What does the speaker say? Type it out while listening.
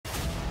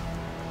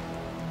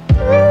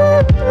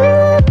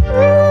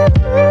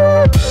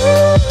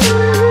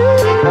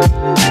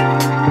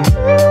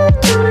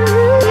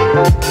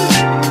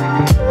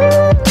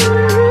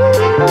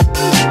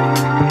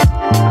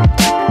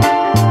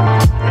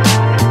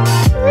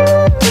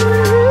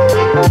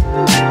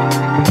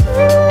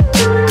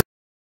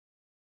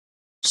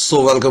So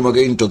welcome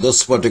again to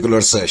this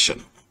particular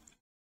session.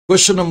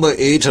 Question number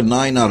 8 and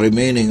 9 are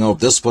remaining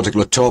of this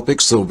particular topic.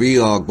 So we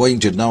are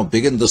going to now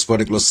begin this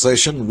particular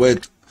session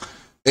with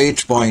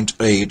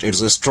 8.8.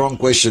 It's a strong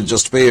question,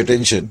 just pay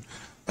attention.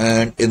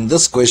 And in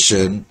this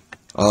question,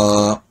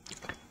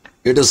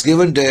 it is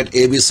given that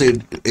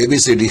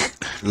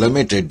ABCD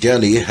Limited,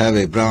 Delhi, have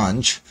a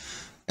branch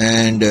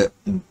in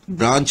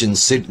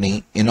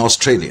Sydney in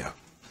Australia.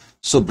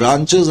 So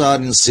branches are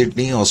in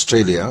Sydney,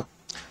 Australia,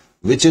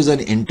 which is an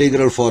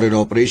integral for an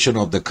operation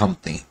of the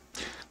company.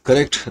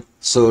 Correct?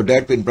 So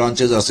that means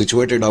branches are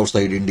situated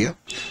outside India.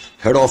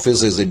 Head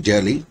office is in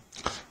Delhi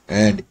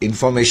and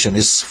information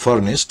is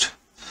furnished.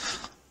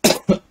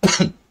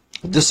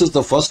 This is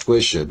the first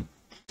question,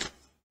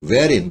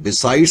 wherein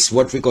besides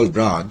what we call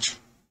branch,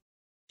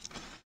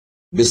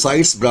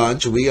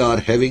 we are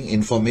having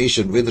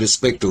information with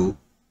respect to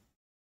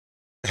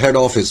head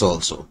office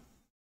also.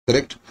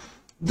 Correct?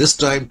 This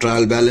time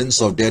trial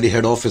balance of Delhi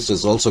head office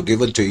is also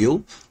given to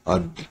you.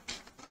 And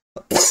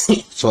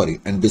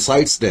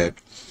besides that,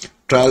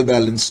 trial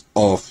balance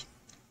of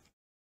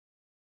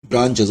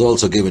branch is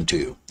also given to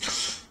you.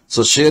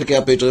 So share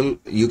capital,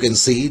 you can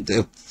see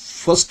the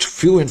first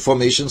few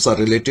informations are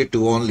related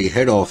to only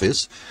head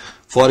office.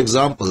 For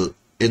example,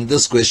 in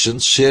this question,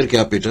 share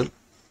capital,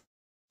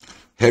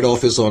 head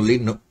office only,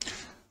 no,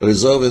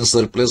 reserve and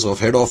surplus of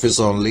head office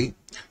only,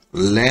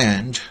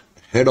 land,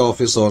 head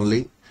office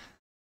only.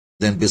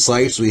 Then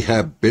besides we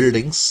have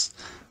buildings,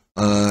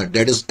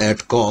 that is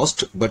at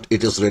cost, but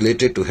it is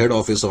related to head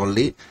office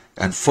only.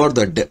 And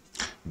further,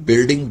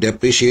 building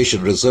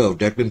depreciation reserve,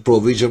 that means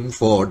provision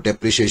for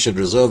depreciation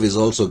reserve is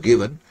also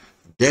given.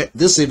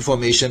 This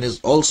information is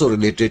also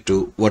related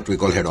to what we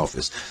call head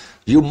office.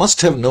 You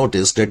must have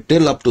noticed that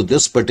till up to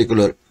this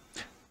particular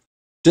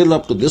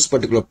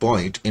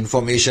point,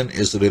 information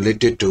is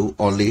related to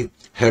only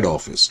head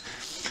office.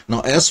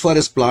 Now, as far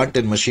as plant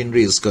and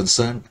machinery is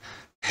concerned,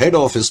 head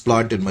office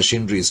plant and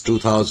machinery is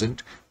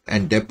 2000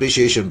 and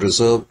depreciation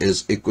reserve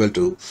is equal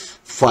to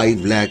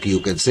 5 lakh,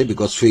 you can say,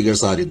 because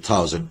figures are in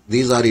 1000.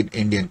 These are in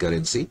Indian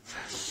currency.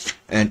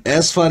 And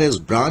as far as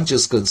branch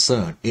is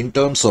concerned, in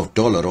terms of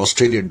dollar,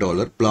 Australian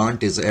dollar,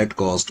 plant is at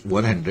cost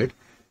 100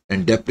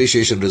 and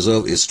depreciation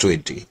reserve is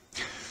 20.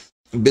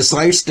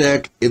 Besides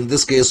that, in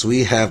this case,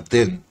 we have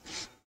then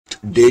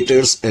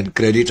debtors and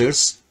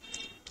creditors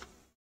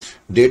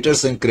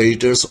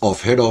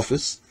of head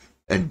office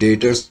and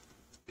debtors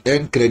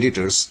and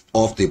creditors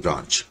of the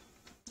branch.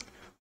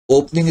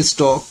 Opening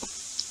stock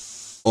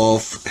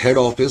of head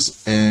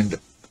office and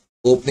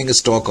opening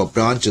stock of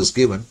branch is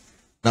given.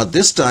 Now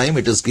this time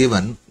it is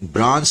given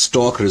branch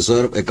stock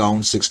reserve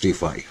account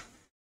 65.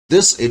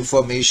 This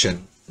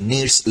information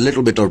needs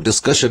little bit of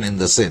discussion in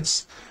the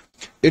sense.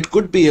 It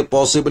could be a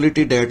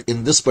possibility that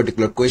in this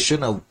particular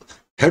question, a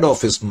head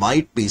office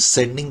might be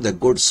sending the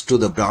goods to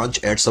the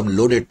branch at some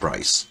loaded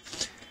price.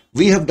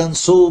 We have done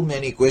so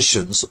many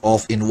questions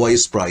of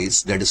invoice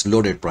price, that is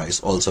loaded price,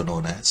 also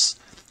known as.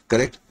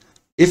 Correct?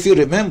 If you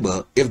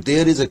remember, if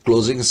there is a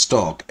closing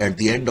stock at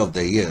the end of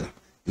the year,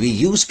 we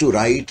used to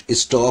write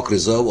stock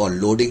reserve or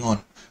loading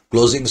on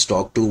closing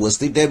stock towards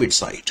the debit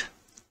side.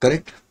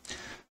 Correct?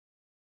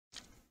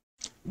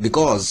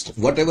 Because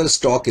whatever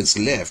stock is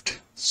left,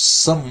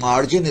 some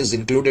margin is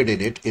included in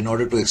it. In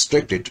order to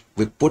extract it,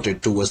 we put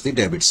it towards the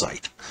debit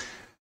side.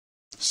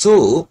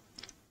 So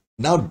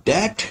now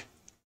that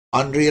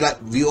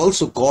we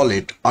also call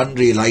it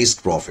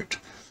unrealized profit.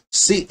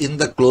 See, in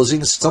the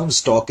closing, some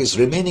stock is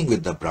remaining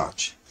with the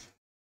branch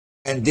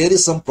and there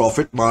is some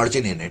profit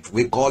margin in it.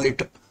 We call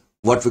it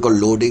what we call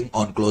loading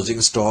on closing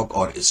stock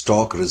or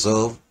stock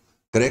reserve,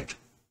 correct?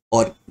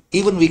 Or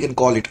even we can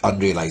call it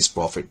unrealized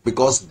profit,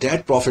 because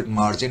that profit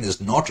margin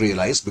is not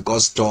realized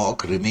because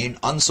stock remained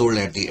unsold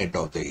at the end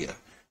of the year.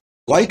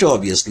 Quite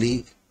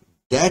obviously,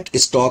 that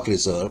stock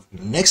reserve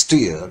next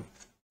year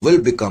will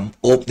become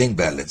opening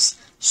balance.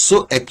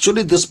 So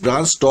actually this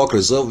branch stock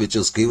reserve which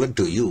is given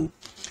to you,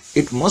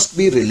 it must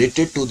be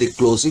related to the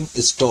closing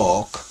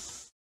stock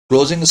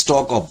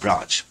of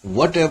branch,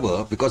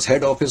 whatever, because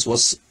head office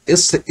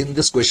is in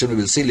this question. We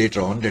will see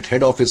later on that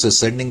head office is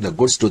sending the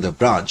goods to the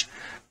branch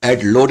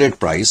at loaded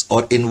price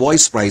or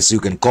invoice price, you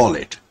can call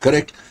it,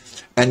 correct?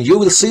 And you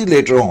will see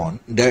later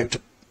on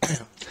that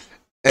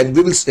and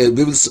we will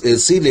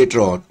see later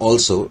on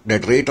also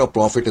that rate of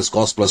profit is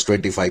cost plus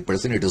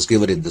 25%. It is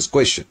given in this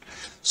question.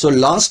 So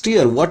last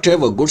year,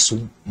 whatever goods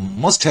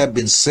must have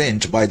been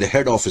sent by the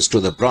head office to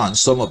the branch,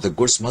 some of the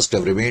goods must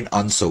have remained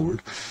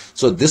unsold.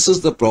 So this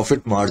is the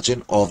profit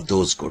margin of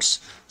those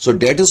goods. So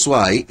that is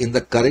why in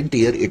the current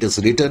year, it is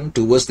written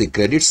towards the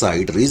credit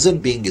side. Reason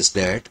being is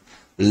that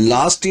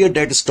last year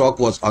that stock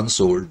was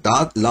unsold.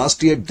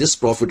 Last year, this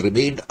profit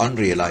remained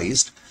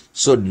unrealized.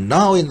 So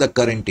now in the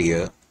current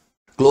year,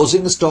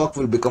 closing stock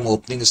will become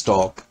opening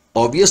stock.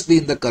 Obviously,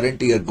 in the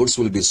current year, goods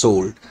will be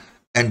sold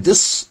and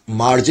this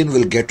margin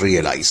will get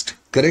realized.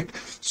 Correct?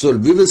 So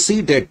we will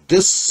see that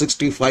this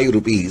 65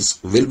 rupees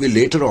will be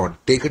later on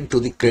taken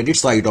to the credit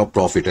side of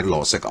profit and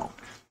loss account.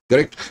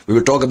 Correct? We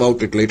will talk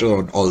about it later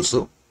on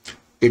also.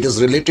 It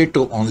is related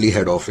to only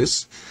head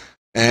office.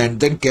 And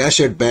then cash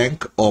at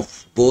bank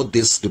of both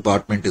this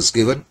department is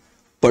given.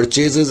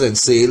 Purchases and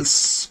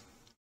sales.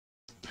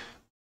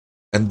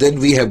 And then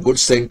we have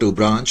goods sent to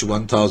branch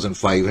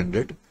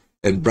 1500.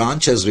 And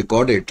branch has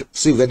recorded,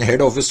 see, when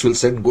head office will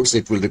send goods,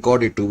 it will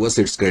record it towards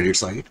its credit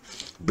side.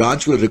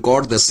 Branch will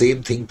record the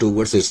same thing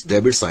towards its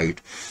debit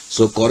side.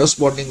 So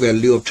corresponding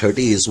value of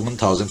 30 is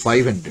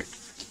 1500.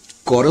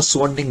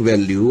 Corresponding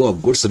value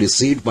of goods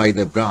received by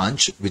the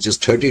branch, which is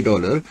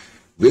 $30,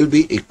 will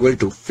be equal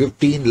to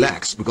 15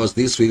 lakhs because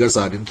these figures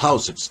are in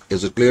thousands.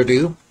 Is it clear to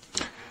you?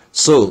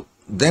 So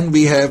then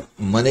we have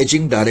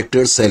managing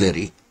director's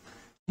salary.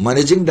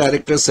 Managing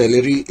director's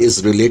salary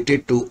is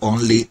related to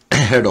only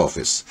head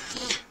office.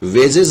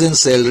 Wages and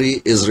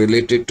salary is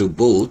related to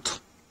both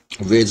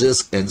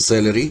wages and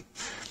salary.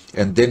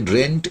 And then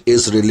rent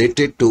is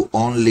related to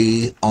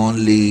only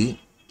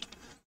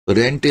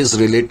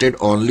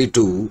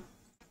to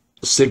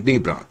Sydney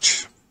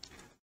branch.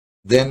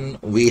 Then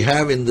we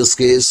have in this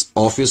case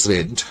office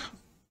rent,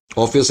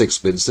 office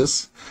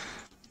expenses,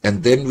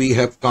 and then we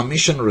have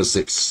commission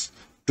receipts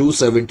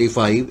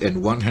 275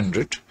 and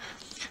 100.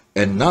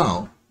 And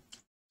now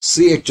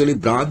see, actually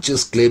branch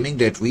is claiming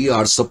that we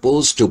are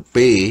supposed to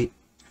pay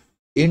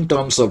in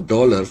terms of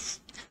dollar,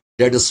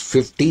 that is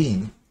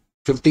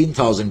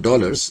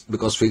 $15,000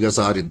 because figures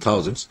are in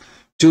thousands,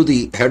 to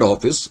the head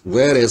office,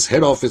 whereas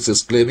head office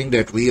is claiming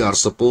that we are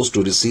supposed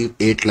to receive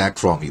 8 lakh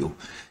from you.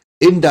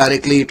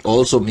 Indirectly, it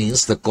also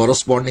means the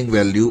corresponding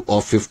value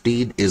of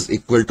 15 is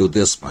equal to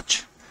this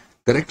much,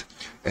 correct?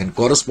 And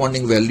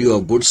corresponding value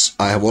of goods,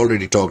 I have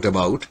already talked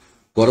about.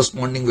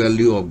 Corresponding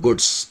value of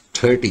goods,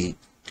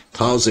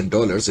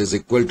 $30,000 is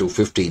equal to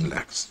 15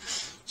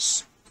 lakhs.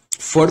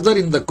 Further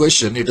in the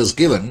question, it is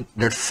given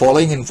that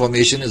following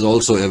information is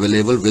also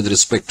available with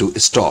respect to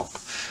stock.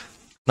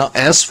 Now,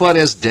 as far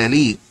as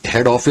Delhi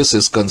head office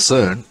is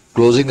concerned,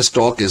 closing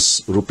stock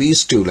is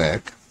rupees 2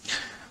 lakh.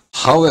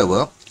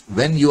 However,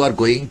 when you are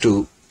going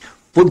to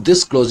put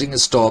this closing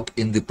stock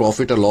in the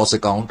profit or loss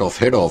account of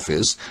head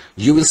office,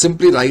 you will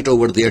simply write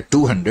over there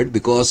 200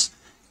 because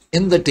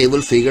in the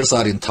table figures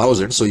are in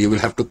thousands, so you will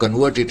have to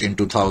convert it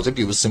into thousand.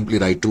 You will simply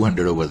write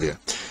 200 over there.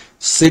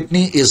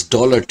 Sydney is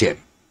 $10.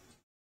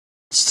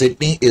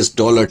 Sydney is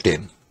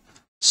 $10.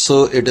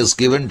 So it is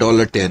given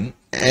 $10,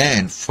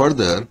 and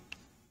further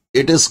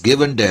it is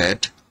given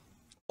that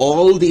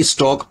all the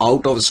stock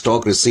out of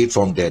stock receipt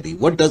from Delhi.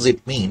 What does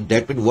it mean?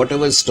 That means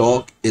whatever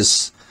stock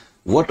is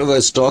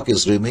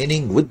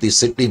remaining with the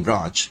Sydney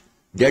branch,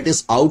 that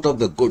is out of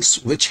the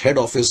goods which head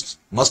office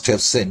must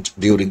have sent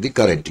during the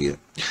current year.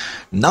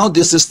 Now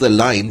this is the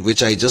line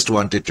which I just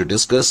wanted to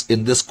discuss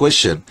in this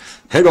question.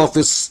 Head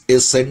office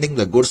is sending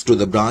the goods to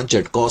the branch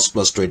at cost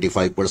plus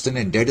 25%,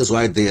 and that is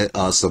why there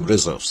are some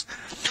reserves.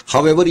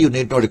 However, you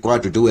need not require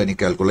to do any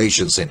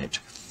calculations in it.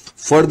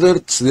 Further,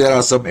 there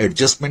are some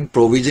adjustment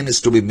provision is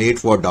to be made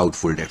for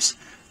doubtful debts.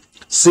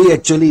 See,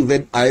 actually,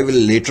 when I will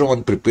later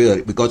on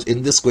prepare, because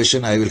in this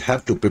question I will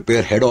have to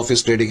prepare head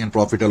office trading and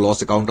profit or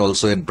loss account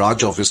also, and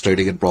branch office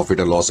trading and profit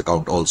or loss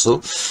account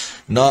also.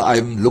 Now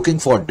I'm looking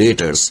for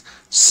daters.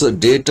 So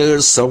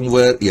daters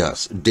somewhere,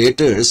 yes,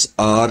 daters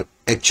are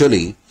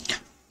actually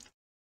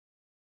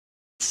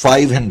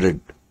 500.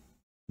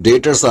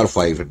 Daters are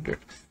 500.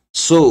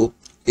 So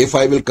if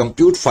I will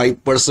compute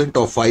 5%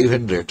 of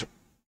 500,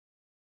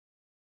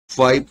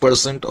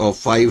 5% of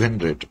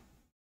 500,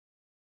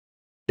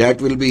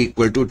 that will be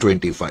equal to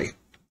 25.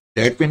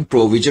 That means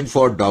provision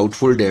for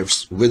doubtful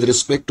debts with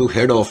respect to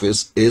head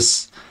office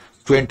is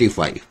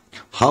 25.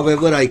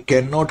 However, I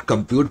cannot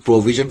compute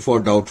provision for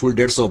doubtful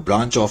debts of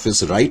branch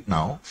office right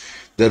now.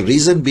 The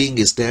reason being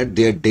is that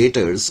their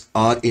daters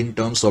are in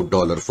terms of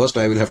dollar. First,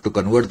 I will have to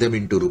convert them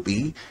into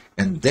rupee,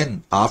 and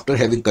then after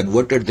having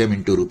converted them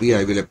into rupee,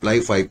 I will apply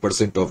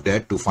 5% of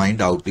that to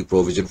find out the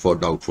provision for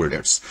doubtful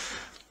debts.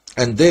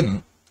 And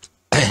then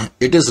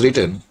it is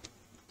written,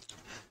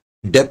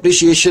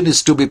 depreciation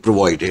is to be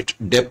provided.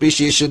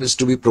 Depreciation is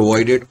to be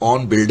provided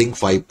on building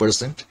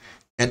 5%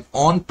 and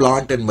on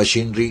plant and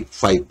machinery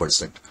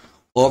 5%.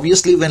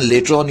 Obviously, when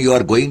later on you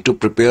are going to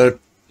prepare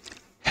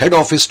head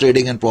office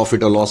trading and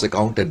profit or loss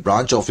account and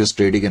branch office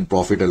trading and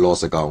profit or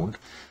loss account,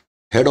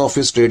 head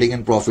office trading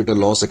and profit or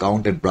loss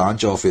account and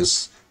branch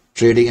office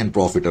trading and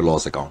profit or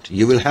loss account,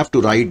 you will have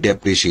to write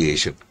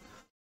depreciation.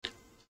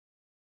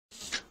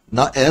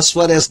 Now, as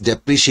far as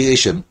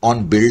depreciation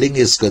on building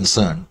is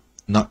concerned,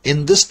 now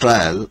in this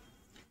trial,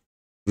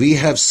 we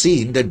have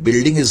seen that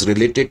building is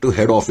related to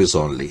head office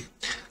only,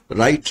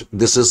 right?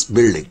 This is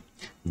building.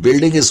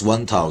 Building is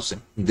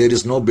 1000. There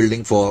is no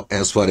building for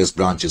as far as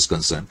branch is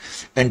concerned.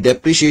 And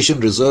depreciation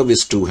reserve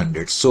is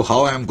 200. So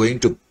how I am going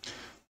to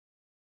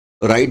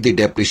write the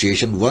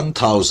depreciation?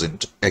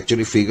 1000.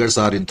 Actually, figures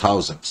are in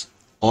thousands.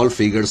 All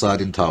figures are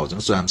in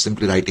thousands. So I am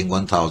simply writing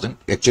 1000.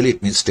 Actually,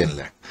 it means 10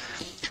 lakh.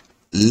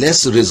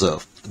 Less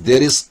reserve.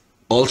 There is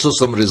also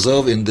some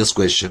reserve in this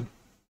question.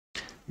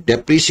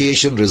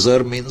 Depreciation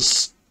reserve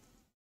means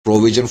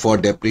provision for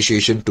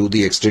depreciation to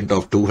the extent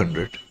of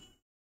 200.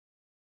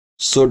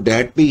 So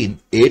that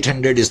means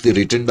 800 is the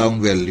written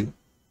down value.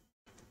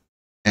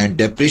 and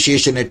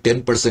depreciation at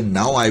 10%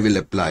 now I will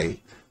apply.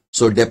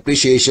 So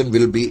depreciation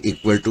will be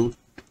equal to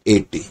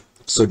 80.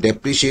 So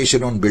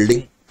depreciation on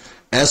building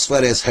as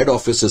far as head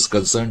office is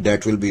concerned,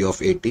 that will be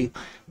of 80.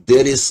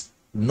 There is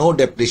no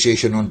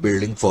depreciation on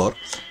building for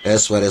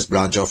as far as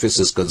branch office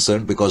is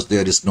concerned because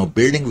there is no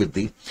building with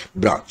the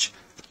branch.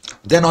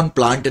 Then on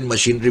plant and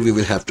machinery we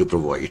will have to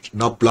provide.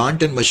 Now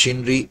plant and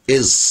machinery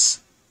is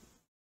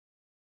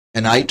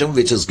an item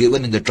which is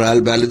given in the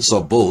trial balance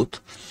of both.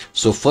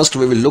 So first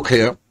we will look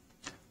here.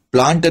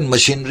 Plant and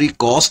machinery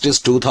cost is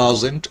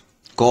 2000,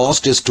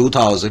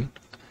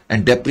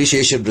 and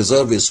depreciation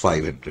reserve is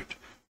 500.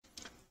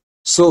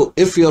 So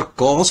if your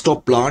cost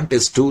of plant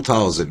is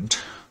 2000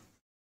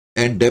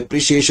 and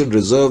depreciation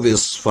reserve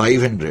is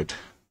 500,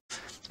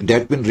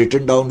 that means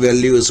written down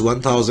value is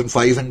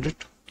 1500.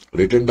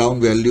 Written down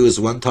value is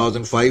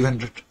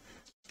 1500.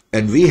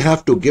 And we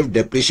have to give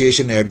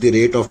depreciation at the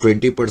rate of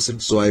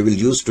 20%. So I will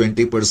use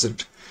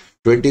 20%.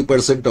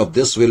 20% of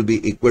this will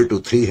be equal to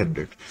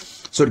 300.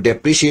 So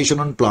depreciation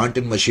on plant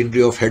and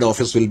machinery of head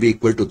office will be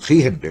equal to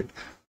 300.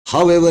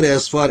 However,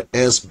 as far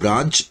as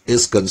branch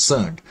is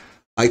concerned,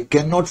 I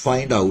cannot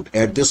find out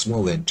at this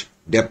moment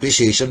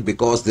depreciation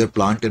because their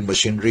plant and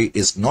machinery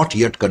is not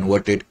yet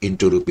converted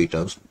into rupee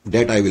terms.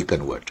 That I will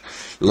convert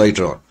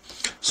later on.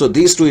 So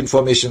these two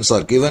informations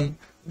are given.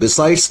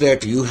 Besides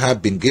that, you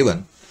have been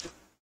given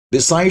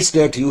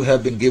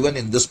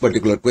in this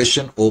particular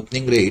question,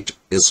 opening rate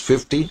is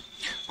 50,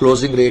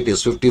 closing rate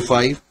is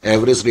 55,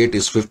 average rate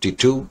is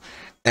 52,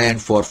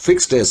 and for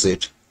fixed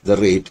asset, the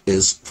rate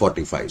is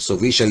 45. So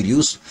we shall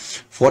use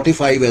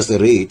 45 as the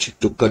rate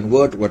to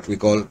convert what we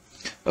call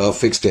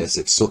fixed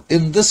assets. So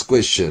in this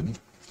question,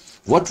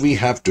 what we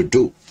have to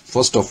do,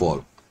 first of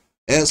all,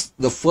 as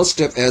the first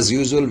step as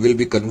usual will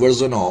be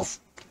conversion of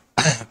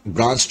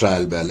branch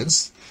trial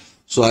balance.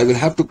 So I will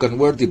have to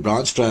convert the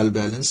branch trial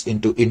balance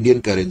into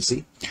Indian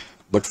currency,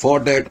 but for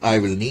that I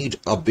will need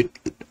a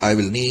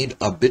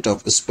bit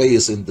of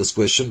space in this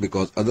question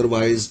because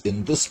otherwise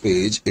in this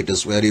page it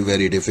is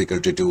very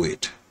difficult to do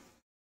it.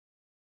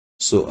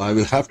 So I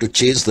will have to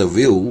change the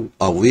view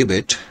a wee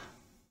bit.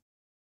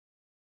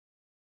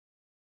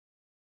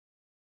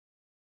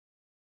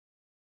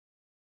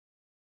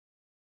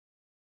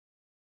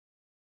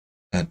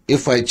 And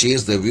if I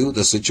change the view,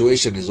 the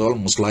situation is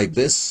almost like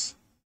this.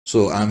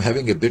 So I'm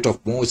having a bit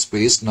of more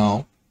space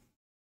now,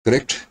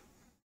 correct?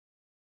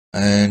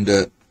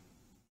 And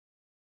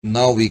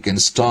now we can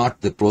start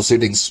the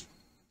proceedings.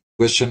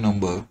 Question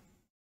number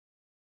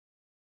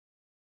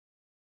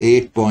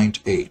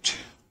 8.8.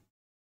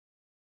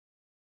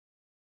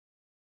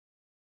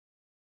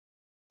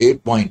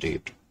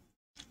 8.8.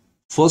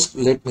 First,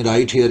 let me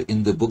write here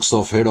in the books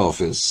of head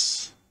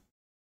office.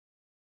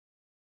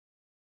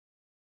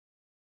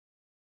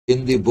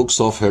 In the books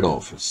of head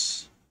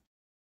office.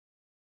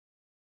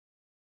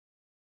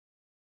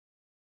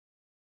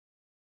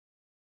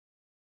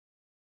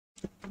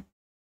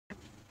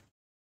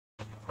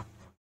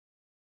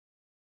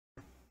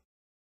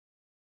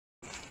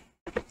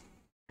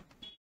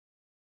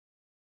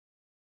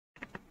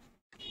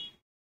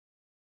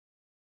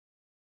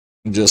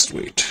 Just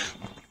wait.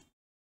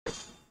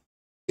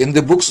 In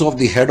the books of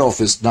the head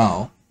office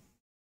now,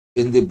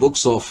 in the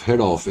books of head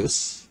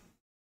office,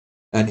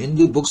 and in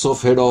the books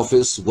of head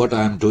office, what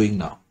I am doing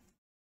now,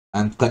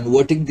 I am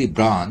converting the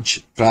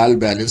branch trial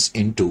balance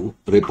into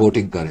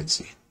reporting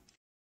currency.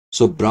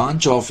 So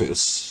branch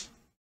office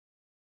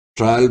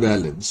trial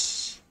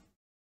balance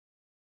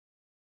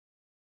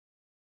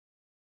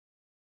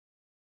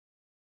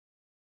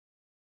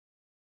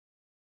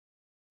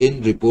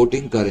in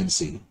reporting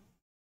currency,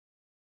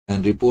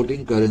 and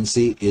reporting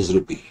currency is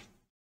rupee.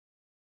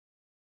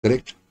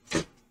 Correct?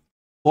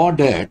 For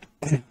that,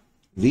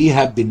 we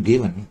have been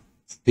given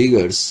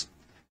figures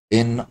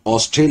in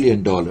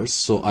Australian dollars.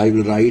 So I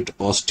will write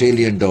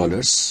Australian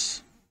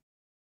dollars.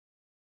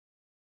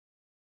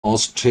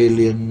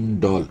 Australian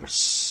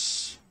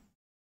dollars.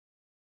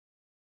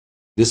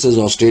 This is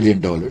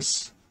Australian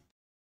dollars.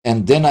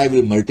 And then I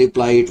will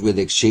multiply it with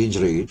exchange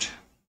rate.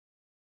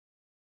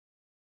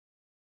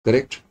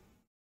 Correct?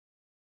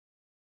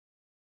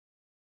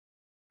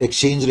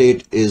 Exchange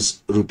rate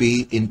is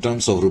rupee in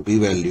terms of rupee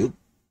value.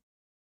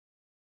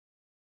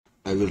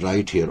 I will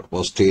write here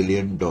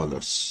Australian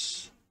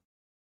dollars.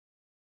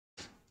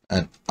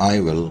 And I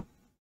will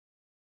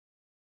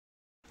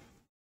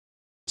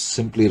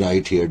simply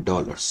write here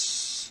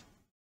dollars.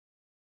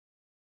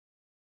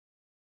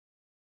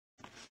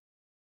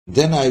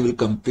 Then I will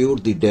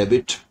compute the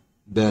debit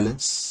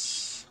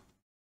balance.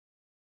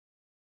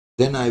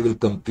 Then I will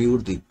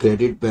compute the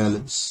credit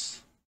balance.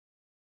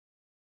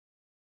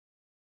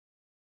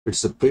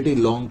 It's a pretty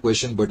long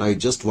question, but I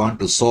just want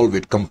to solve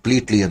it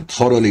completely and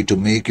thoroughly to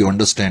make you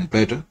understand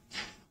better.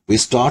 We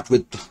start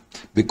with,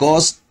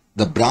 because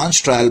the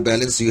branch trial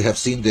balance, you have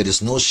seen there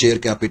is no share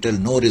capital,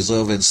 no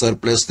reserve and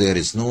surplus, there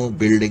is no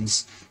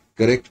buildings,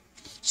 correct?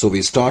 So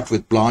we start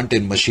with plant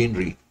and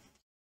machinery.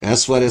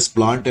 As far as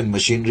plant and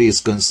machinery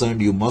is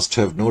concerned, you must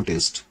have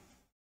noticed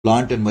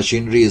Plant and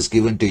machinery is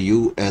given to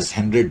you as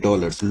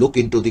 $100. Look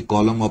into the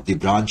column of the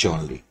branch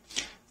only.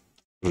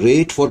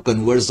 Rate for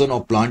conversion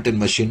of plant and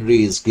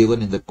machinery is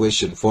given in the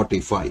question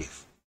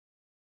 45.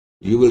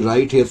 You will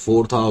write here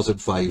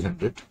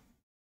 4,500.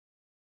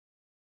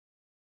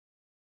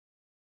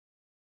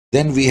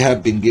 Then we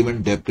have been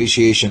given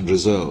depreciation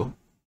reserve.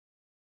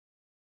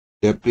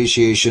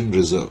 Depreciation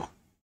reserve.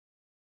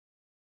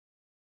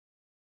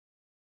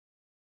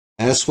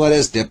 As far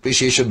as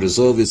depreciation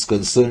reserve is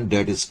concerned,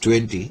 that is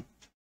 20,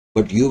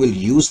 but you will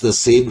use the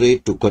same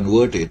rate to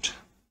convert it.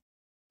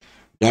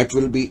 That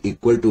will be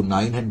equal to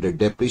 900.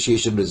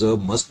 Depreciation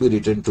reserve must be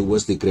written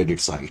towards the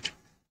credit side.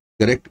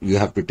 Correct? You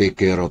have to take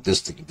care of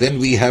this thing. Then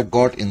we have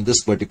got, in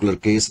this particular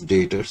case,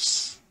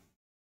 debtors.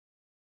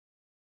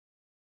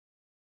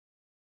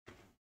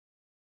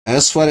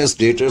 As far as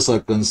debtors are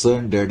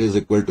concerned, that is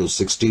equal to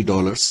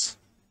 $60.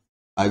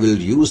 I will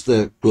use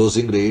the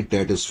closing rate,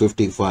 that is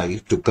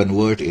 55, to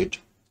convert it.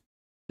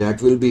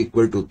 That will be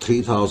equal to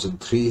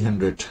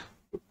 3,300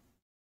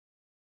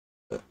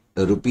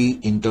 rupee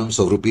in terms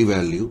of rupee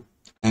value.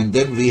 And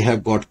then we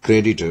have got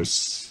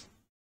creditors.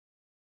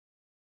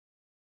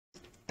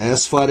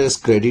 As far as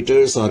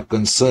creditors are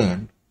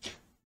concerned,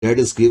 that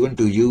is given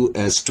to you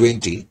as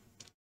 20,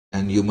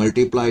 and you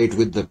multiply it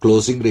with the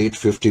closing rate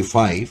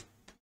 55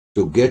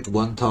 to get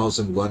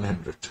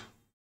 1,100.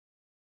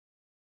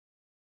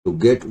 To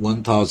get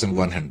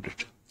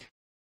 1,100.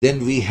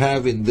 Then we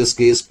have, in this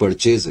case,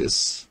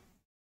 purchases.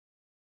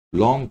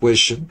 Long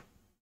question.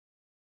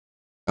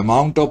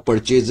 Amount of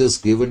purchases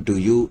given to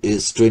you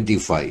is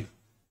 25.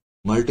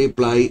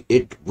 Multiply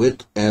it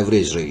with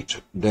average rate,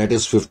 that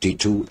is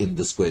 52 in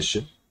this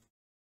question.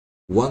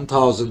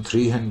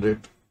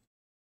 1,300.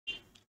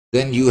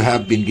 Then you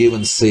have been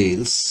given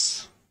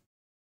sales.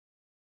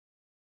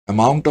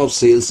 Amount of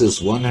sales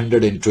is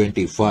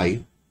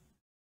 125.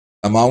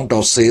 Amount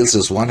of sales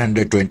is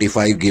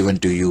 125 given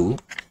to you.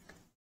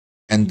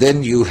 And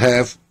then you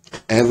have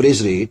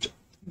average rate,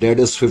 that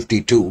is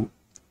 52.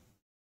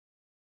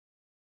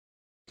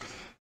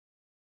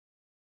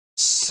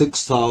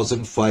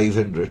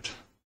 6,500.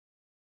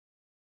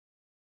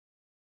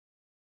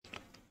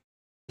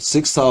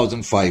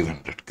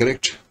 6,500,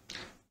 correct?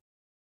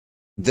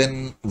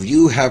 Then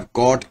you have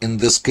got, in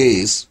this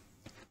case,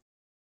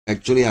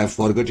 actually I've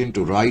forgotten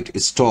to write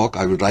stock.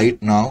 I will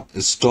write now.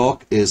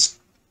 Stock is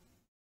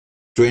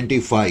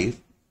 25.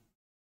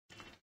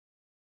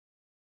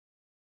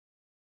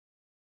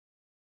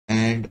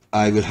 And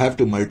I will have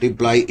to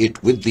multiply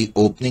it with the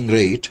opening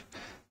rate.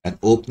 And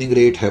opening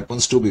rate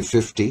happens to be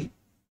 50.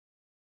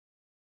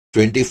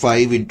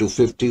 25 into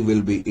 50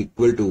 will be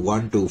equal to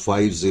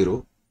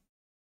 1250.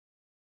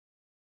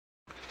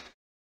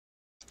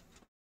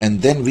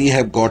 And then we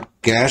have got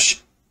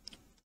cash.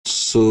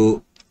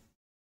 So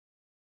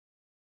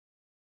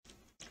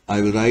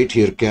I will write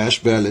here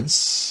cash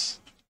balance,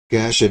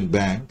 cash in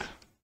bank,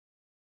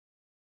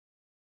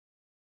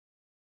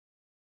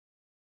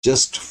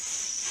 just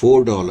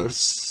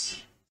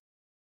 $4.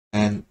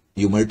 And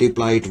you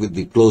multiply it with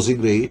the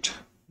closing rate,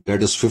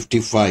 that is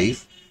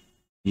 55.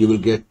 You will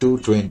get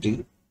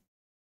 220.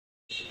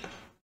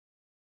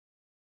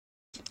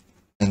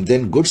 And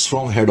then goods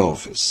from head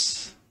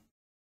office.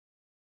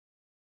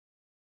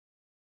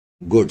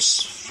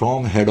 Goods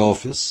from head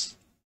office.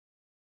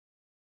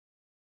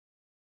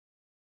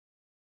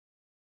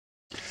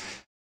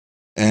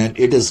 And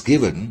it is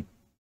given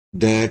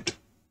that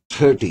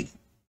 30.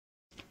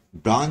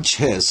 Branch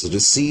has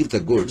received the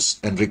goods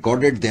and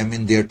recorded them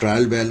in their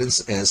trial balance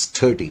as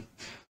 30.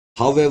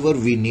 However,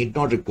 we need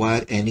not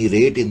require any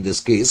rate in this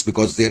case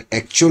because their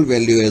actual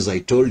value, as I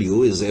told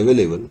you, is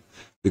available,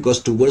 because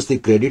towards the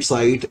credit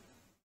side,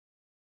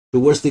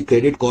 towards the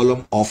credit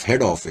column of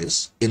head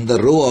office, in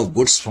the row of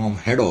goods from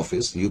head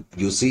office, you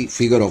see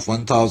figure of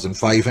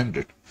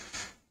 1,500.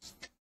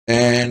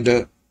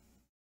 And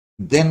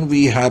then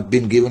we have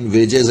been given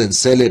wages and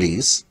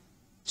salaries.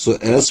 So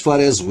as far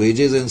as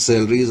wages and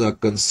salaries are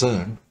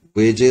concerned,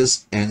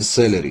 wages and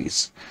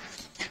salaries,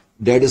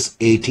 that is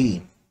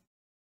 18.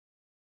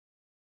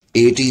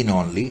 18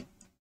 only,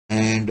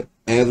 and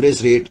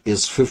average rate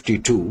is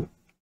 52.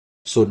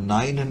 So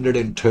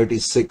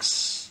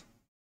 936.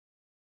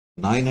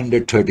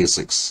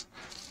 936.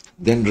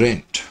 Then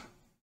rent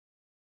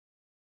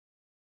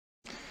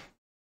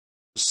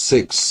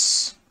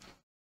 6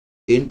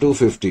 into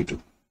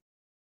 52.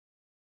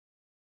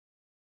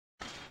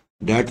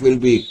 That will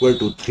be equal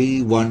to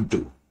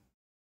 312.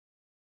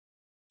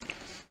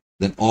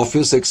 Then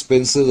office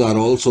expenses are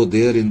also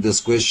there in this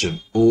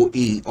question.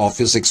 OE,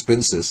 office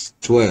expenses,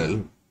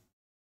 12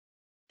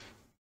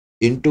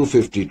 into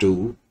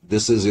 52.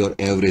 This is your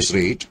average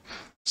rate,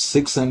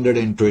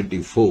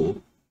 624.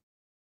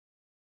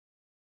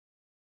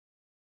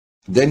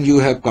 Then you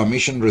have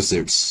commission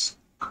receipts.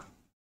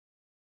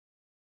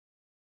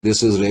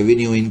 This is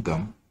revenue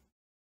income.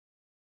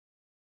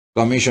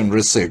 Commission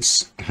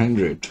receipts,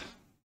 100.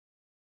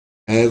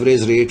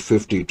 Average rate,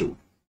 52.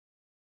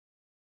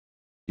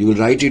 You will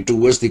write it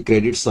towards the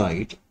credit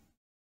side.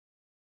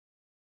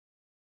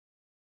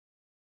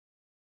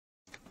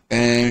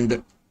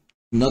 And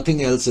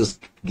Nothing else is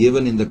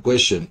given in the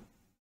question.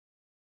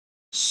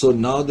 So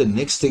now the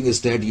next thing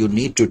is that you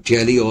need to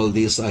tally all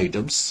these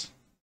items.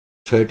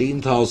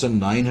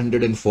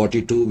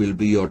 13,942 will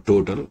be your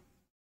total,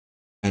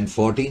 and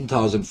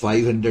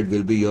 14,500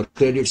 will be your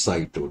credit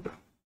side total.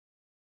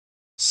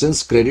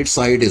 Since credit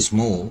side is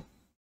more,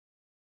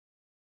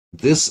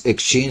 this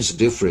exchange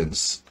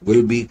difference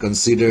will be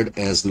considered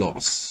as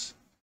loss.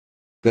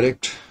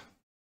 Correct?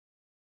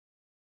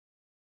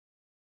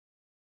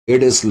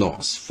 It is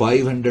loss.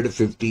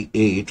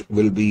 558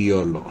 will be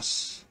your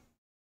loss.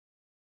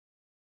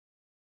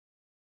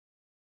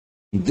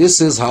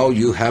 This is how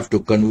you have to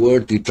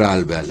convert the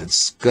trial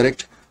balance,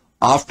 correct?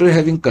 After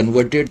having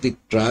converted the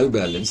trial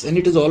balance, and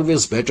it is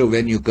always better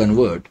when you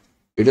convert,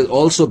 it is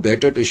also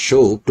better to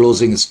show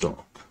closing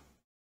stock.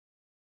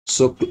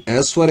 So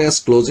as far as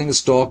closing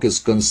stock is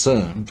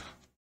concerned,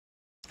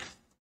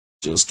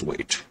 just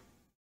wait.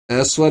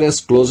 As far as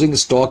closing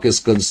stock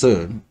is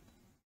concerned,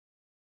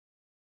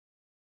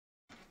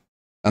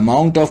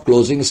 amount of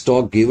closing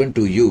stock given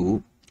to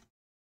you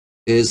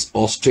is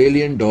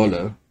Australian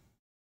dollar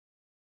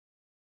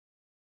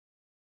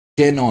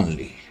 10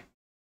 only,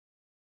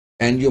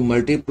 and you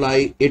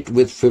multiply it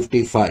with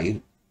 55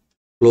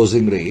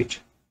 closing rate,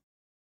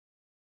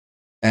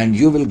 and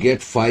you will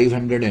get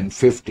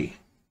 550.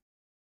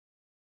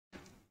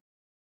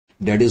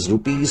 That is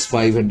rupees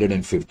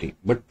 550.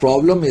 But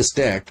problem is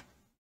that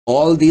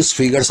all these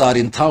figures are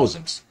in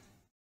thousands,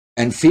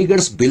 and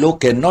figures below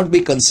cannot be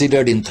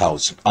considered in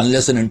thousand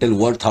unless and until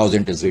word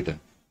thousand is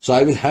written. So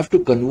I will have to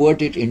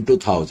convert it into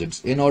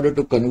thousands. In order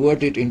to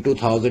convert it into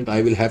thousand,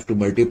 I will have to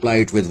multiply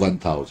it with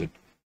 1000.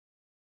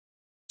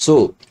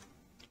 So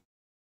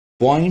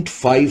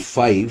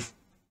 0.55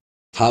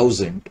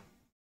 thousand,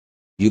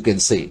 you can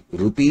say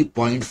rupee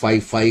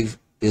 0.55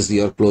 is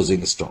your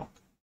closing stock.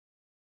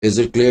 Is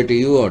it clear to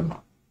you or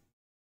not?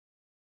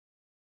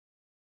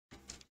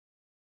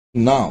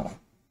 Now,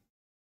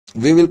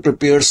 we will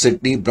prepare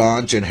Sydney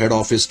branch and head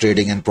office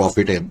trading and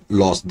profit and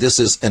loss. This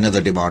is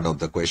another demand of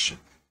the question.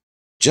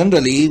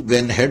 Generally,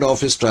 when head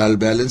office trial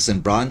balance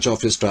and branch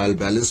office trial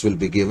balance will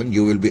be given,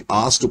 you will be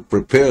asked to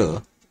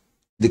prepare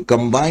the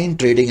combined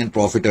trading and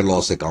profit and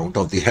loss account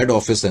of the head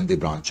office and the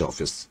branch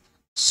office.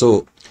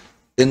 So,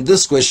 in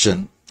this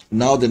question,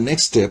 now the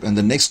next step and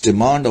the next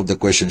demand of the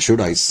question, should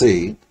I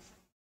say,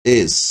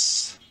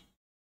 is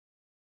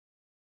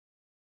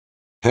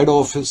head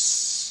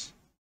office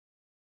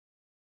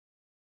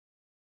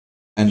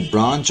and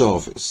branch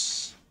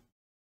office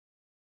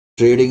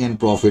trading and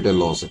profit and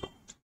loss account.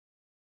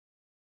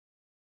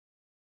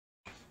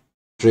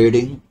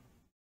 Trading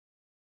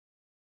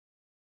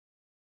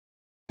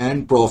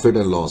and profit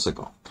and loss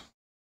account.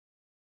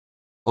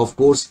 Of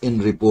course, in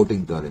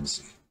reporting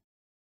currency.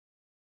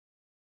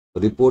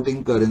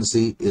 Reporting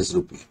currency is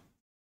rupee.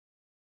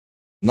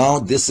 Now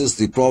this is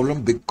the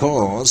problem,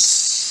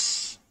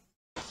 because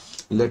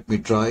let me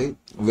try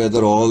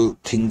whether all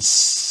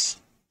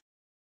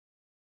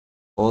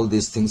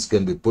these things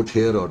can be put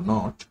here or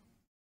not.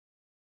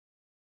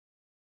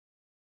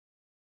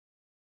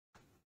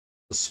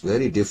 It's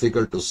very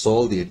difficult to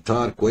solve the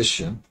entire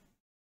question.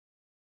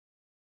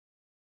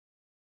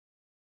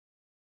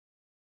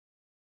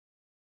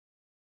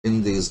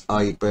 In these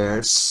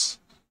iPads.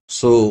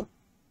 So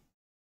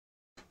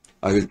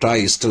I will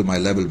try still my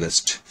level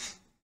best.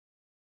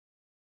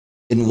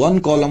 In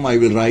one column, I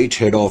will write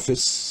head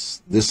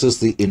office. This is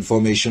the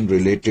information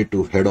related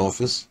to head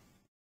office.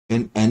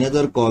 In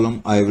another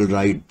column, I will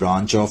write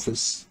branch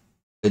office.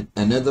 In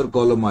another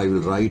column, I will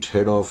write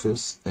head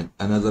office. In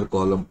another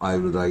column, I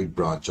will write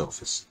branch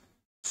office.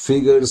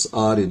 Figures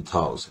are in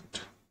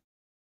thousand.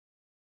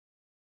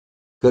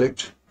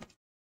 Correct?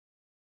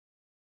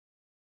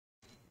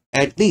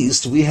 At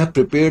least we have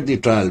prepared the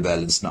trial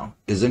balance now,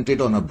 isn't it,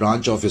 on a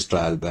branch office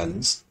trial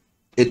balance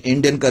in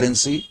Indian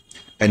currency,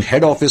 and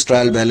head office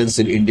trial balance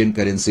in Indian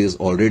currency is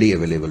already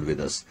available with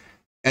us.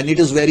 And it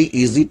is very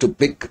easy to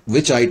pick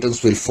which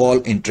items will fall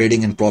in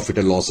trading and profit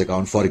and loss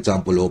account. For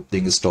example,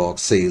 opening stock,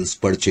 sales,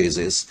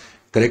 purchases.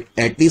 Correct?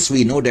 At least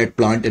we know that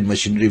plant and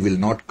machinery will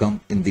not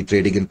come in the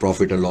trading and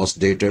profit and loss,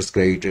 debtors,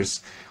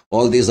 creditors.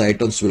 All these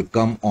items will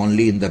come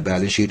only in the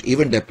balance sheet,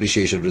 even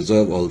depreciation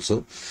reserve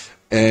also,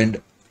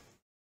 and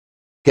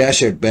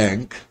cash at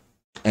bank,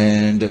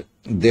 and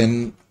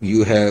then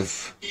you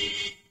have,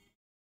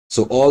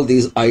 so all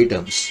these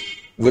items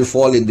will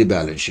fall in the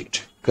balance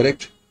sheet,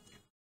 correct?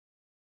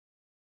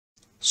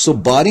 So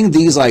barring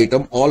these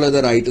items, all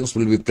other items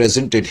will be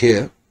presented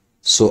here.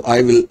 So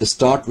I will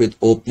start with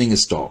opening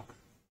stock.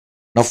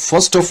 Now,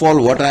 first of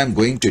all, what I am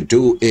going to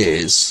do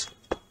is,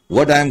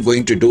 I'm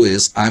going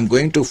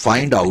to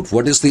find out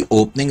what is the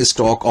opening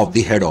stock of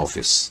the head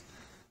office.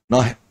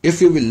 Now,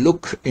 if you will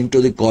look into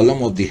the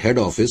column of the head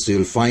office, you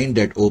will find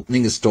that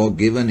opening stock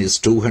given is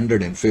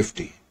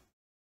 250.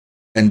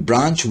 And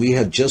branch, we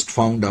have just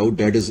found out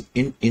that is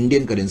in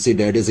Indian currency,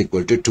 that is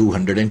equal to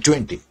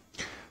 220.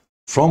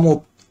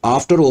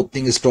 After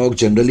opening stock,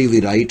 generally we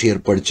write here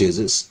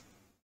purchases.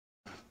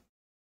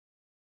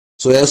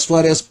 So as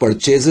far as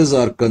purchases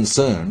are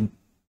concerned,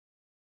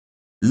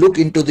 Look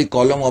into the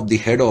column of the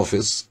head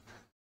office,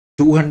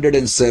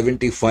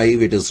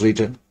 275 it is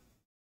written,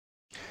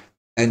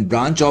 and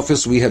branch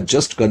office we have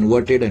just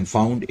converted and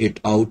found it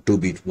out to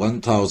be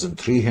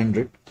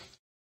 1300.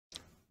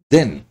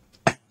 Then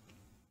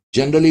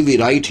generally we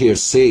write here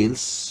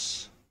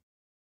sales.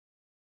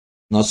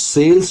 Now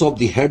sales of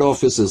the head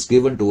office is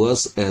given to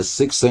us as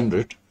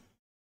 600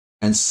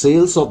 and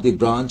sales of the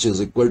branch is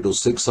equal to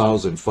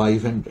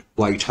 6500,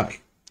 quite high,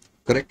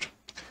 correct?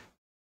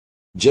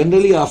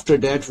 Generally after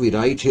that we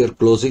write here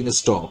closing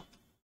stock.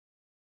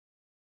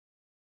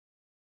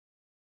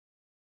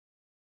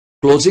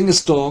 Closing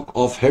stock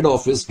of head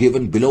office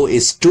given below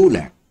is 2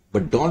 lakh,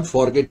 but don't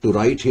forget to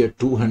write here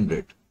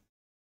 200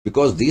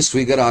 because these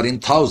figures are in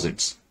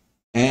thousands,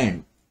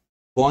 and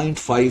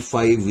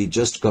 0.55 we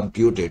just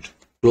computed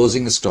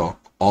closing stock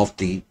of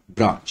the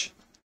branch.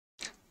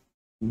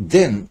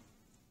 Then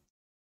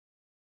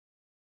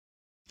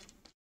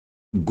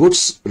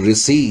goods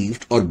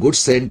received or goods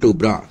sent to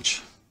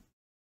branch.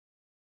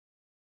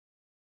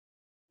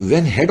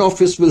 When head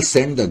office will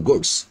send the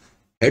goods,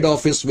 head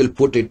office will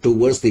put it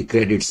towards the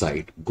credit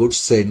side, goods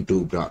sent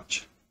to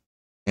branch.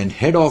 And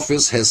head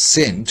office has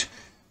sent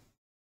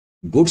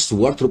goods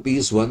worth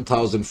rupees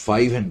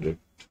 1500.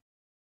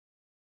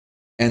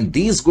 And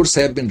these goods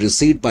have been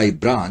received by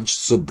branch,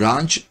 so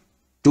branch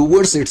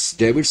towards its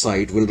debit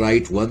side will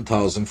write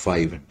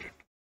 1500.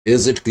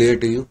 Is it clear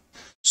to you?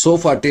 So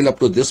far till up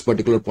to this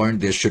particular point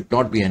there should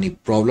not be any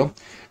problem,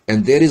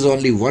 and there is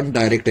only one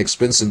direct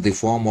expense in the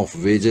form of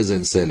wages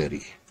and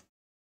salary.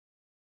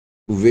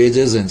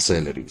 Wages and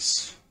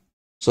salaries.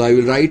 So I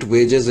will write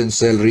wages and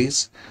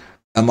salaries.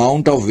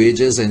 Amount of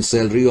wages and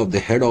salary of the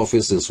head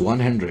office is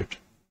 100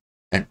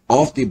 and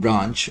of the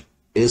branch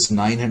is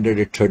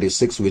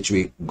 936, which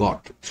we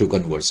got through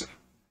conversion.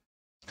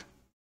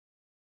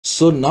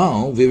 So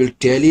now we will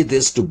tally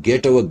this to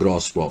get our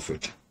gross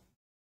profit.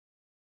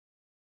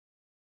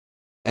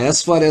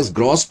 As far as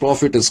gross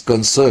profit is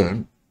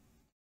concerned,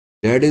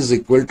 that is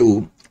equal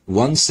to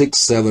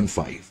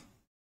 1675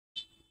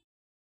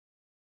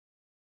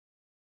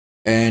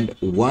 and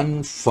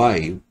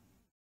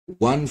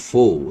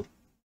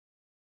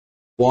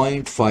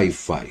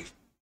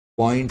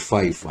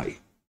 1514.55,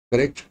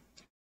 correct?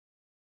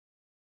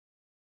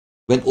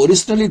 When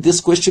originally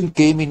this question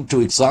came into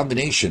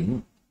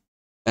examination,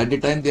 at the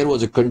time there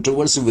was a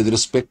controversy with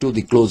respect to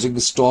the closing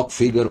stock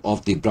figure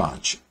of the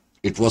branch.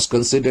 It was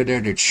considered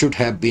that it should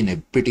have been a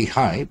pretty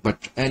high,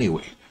 but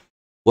anyway,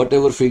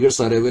 whatever figures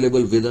are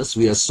available with us,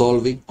 we are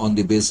solving on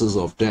the basis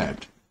of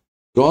that.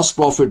 Gross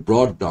profit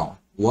brought down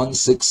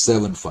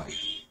 1675.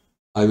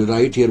 I will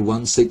write here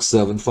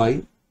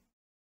 1675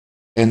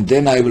 and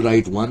then I will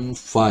write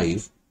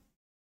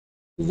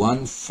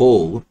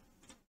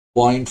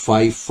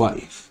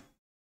 1514.55.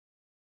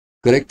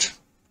 Correct?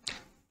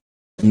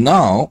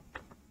 Now,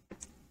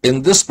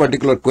 in this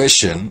particular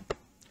question,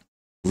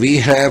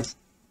 there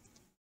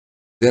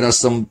are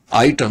some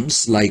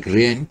items like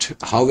rent.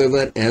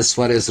 However, as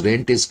far as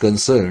rent is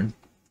concerned,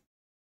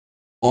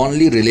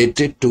 only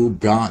related to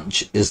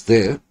branch is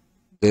there.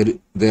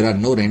 There are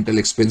no rental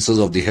expenses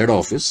of the head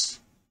office.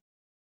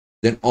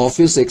 Then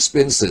office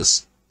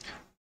expenses.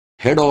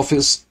 Head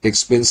office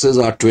expenses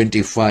are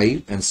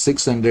 25 and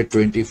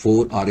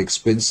 624 are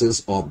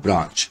expenses of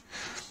branch.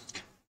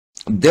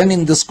 Then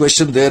in this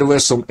question there were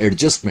some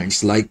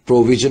adjustments like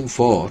provision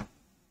for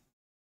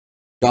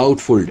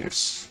doubtful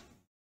debts.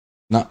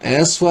 Now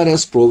as far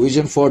as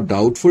provision for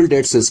doubtful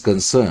debts is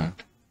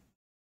concerned,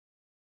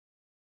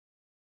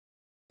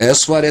 at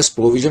the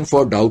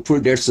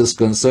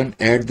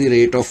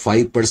rate of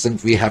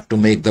 5% we have to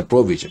make the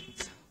provision.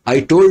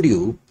 I told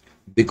you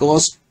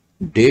because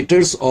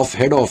debtors of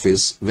head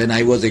office, when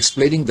I was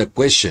explaining the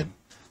question,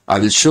 I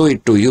will show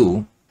it to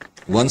you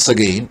once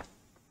again.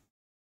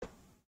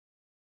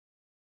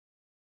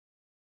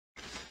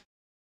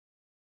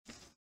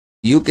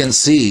 You can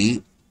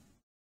see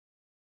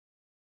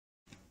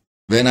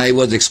when I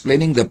was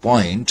explaining the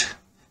point,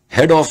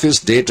 head office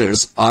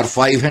debtors are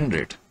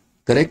 500,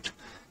 correct?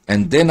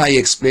 And then I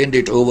explained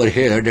it over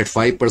here that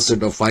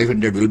 5% of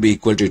 500 will be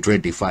equal to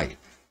 25.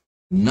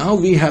 Now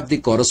we have the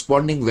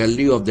corresponding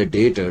value of the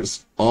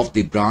debtors of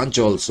the branch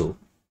also.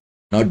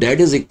 Now that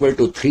is equal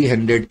to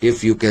 300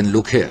 if you can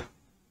look here,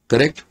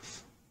 correct?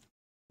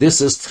 This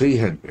is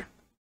 300.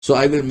 So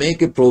I will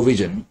make a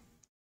provision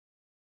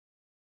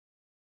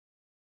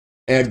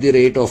at the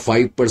rate of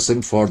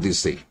 5% for the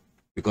same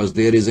because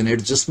there is an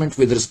adjustment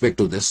with respect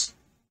to this.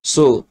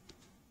 So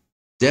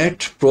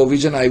that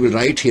provision I will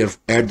write here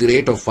at the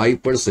rate of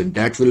 5%,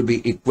 that will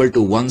be equal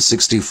to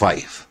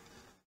 165.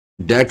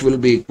 That will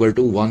be equal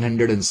to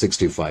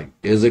 165.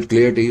 Is it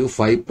clear to you?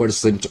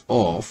 5%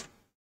 of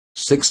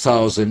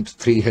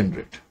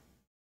 6,300.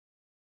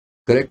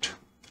 Correct?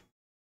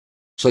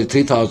 So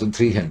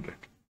 3,300.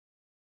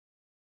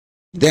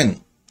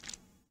 Then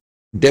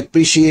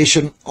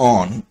depreciation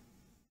on.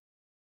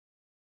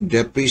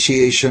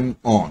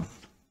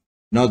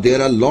 Now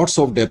there are lots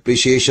of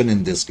depreciation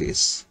in this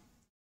case.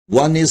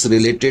 One is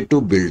related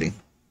to building.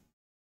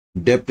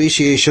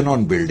 depreciation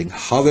on building.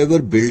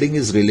 However, building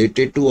is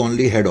related to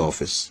only head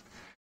office.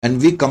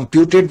 And we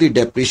computed the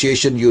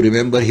depreciation, you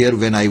remember here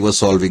when I was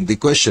solving the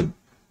question.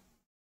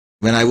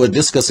 When I was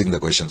discussing the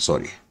question,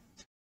 sorry.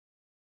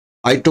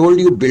 I told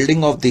you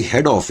building of the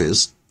head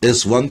office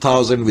is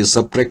 1000, we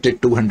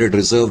subtracted 200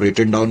 reserve,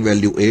 written down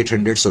value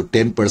 800, so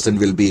 10%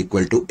 will be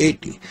equal to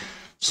 80.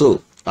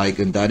 So I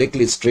can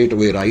directly straight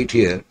away write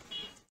here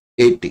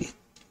 80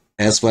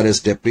 as far as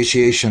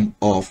depreciation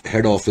of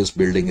head office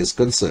building is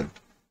concerned.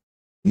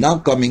 Now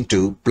coming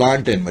to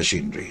plant and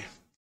machinery.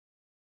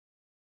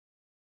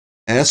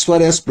 As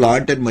far as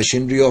plant and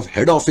machinery of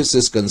head office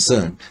is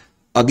concerned,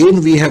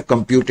 again we have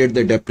computed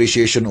the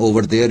depreciation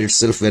over there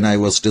itself when I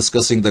was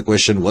discussing the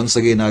question. Once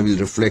again I will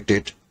reflect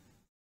it.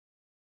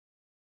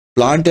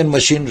 Plant and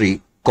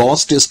machinery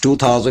cost is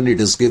 2000, it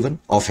is given,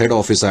 of head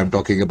office I am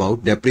talking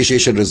about.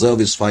 Depreciation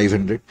reserve is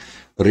 500.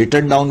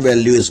 Written down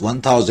value is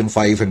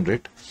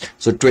 1500.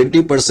 So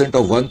 20%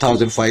 of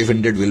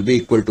 1500 will be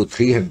equal to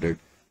 300.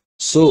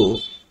 So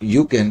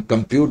you can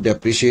compute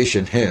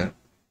depreciation here.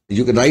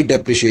 You can write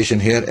depreciation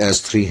here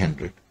as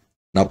 300.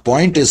 Now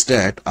point is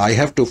that I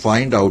have to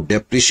find out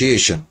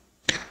depreciation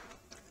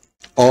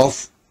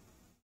of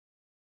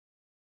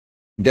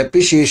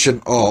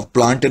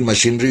plant and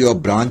machinery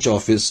of branch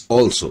office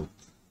also.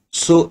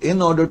 So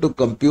in order to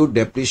compute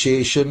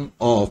depreciation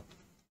of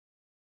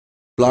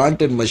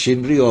plant and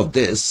machinery of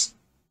this,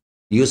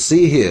 you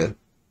see here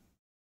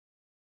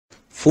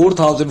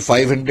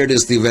 4500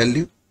 is the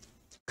value,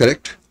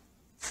 correct?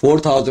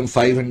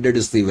 4500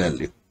 is the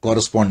value,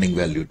 corresponding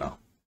value now.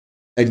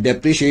 And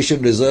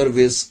depreciation reserve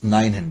is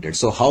 900.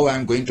 So how I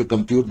am going to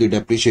compute the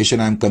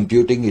depreciation? I am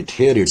computing it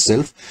here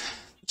itself.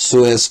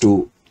 So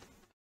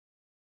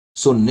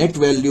net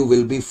value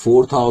will be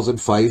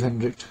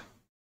 4500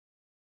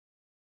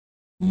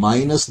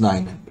 minus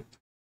 900.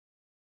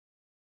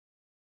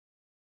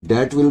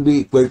 That will be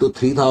equal to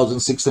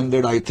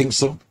 3600, I think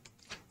so.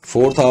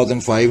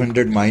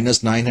 4500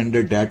 minus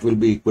 900, that will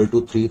be equal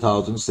to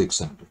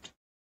 3600.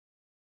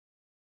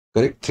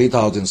 Correct?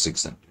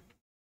 3600.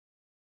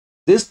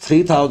 This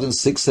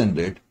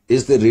 3600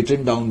 is the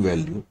written down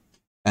value,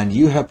 and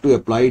you have to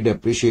apply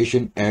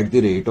depreciation at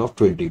the rate of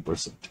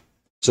 20%.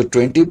 So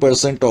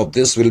 20% of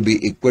this will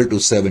be equal to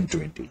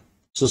 720.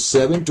 So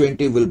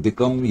 720 will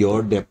become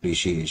your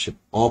depreciation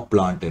of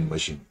plant and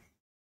machinery.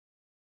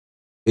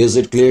 Is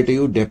it clear to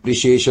you?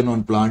 Depreciation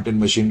on plant and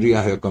machinery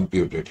I have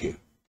computed here.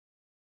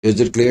 Is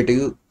it clear to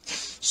you?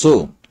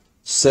 So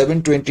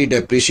 720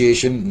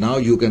 depreciation, now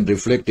you can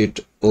reflect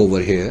it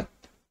over here.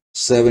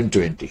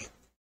 720.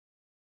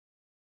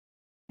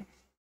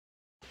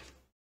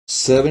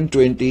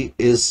 720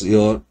 is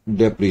your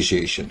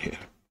depreciation here.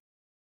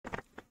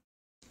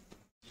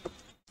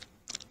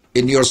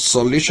 In your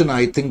solution,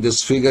 I think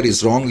this figure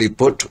is wrongly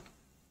put.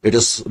 It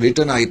is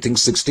written, I think,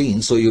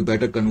 16, so you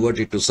better convert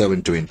it to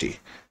 720.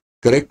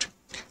 Correct?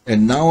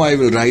 And now I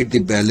will write the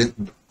balance.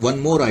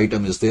 One more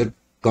item is there,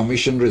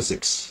 commission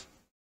receipts.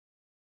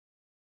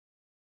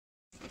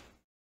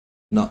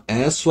 Now,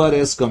 as far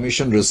as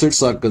commission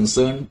receipts are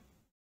concerned,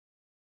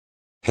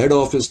 head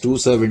office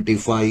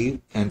 275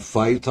 and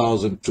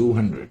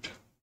 5200.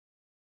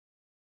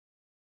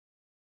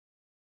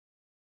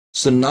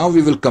 So now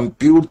we will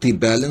compute the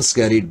balance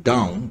carried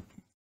down.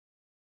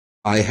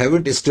 I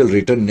haven't still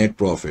written net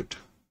profit.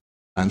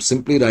 I'm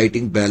simply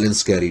writing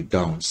balance carried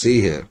down.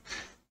 See here.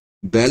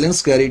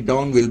 Balance carried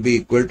down will be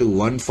equal to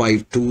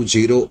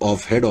 1520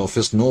 of head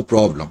office, no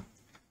problem.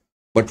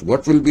 But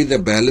what will be the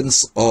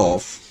balance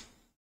of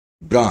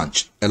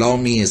branch? Allow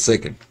me a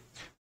second.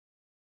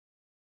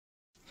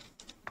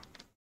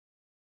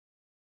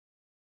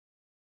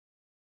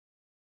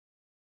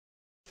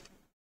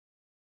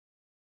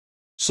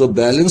 So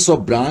balance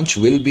of branch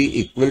will be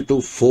equal to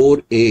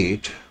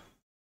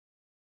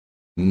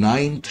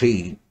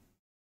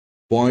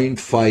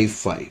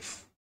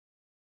 4893.55.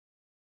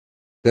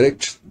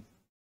 Correct?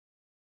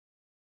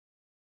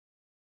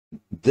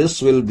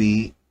 This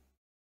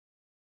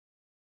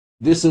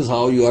is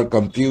how you are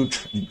going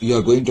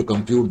to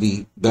compute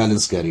the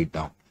balance carried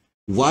down.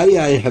 Why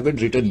I haven't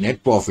written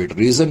net profit?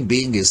 Reason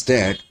being is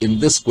that in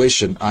this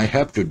question I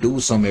have to do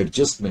some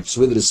adjustments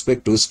with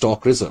respect to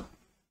stock reserve.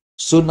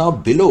 So now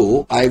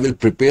below I will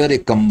prepare a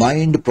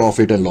combined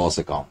profit and loss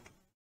account.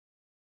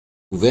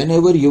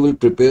 Whenever you will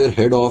prepare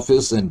head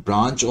office and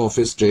branch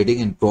office trading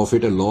and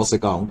profit and loss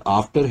account,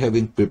 after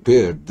having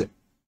prepared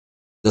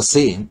the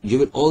same, you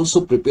will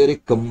also prepare a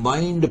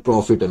combined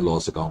profit and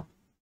loss account.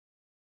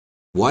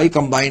 Why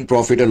combined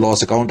profit and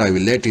loss account? I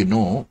will let you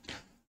know.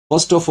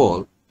 First of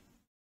all,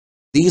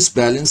 these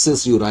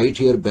balances you write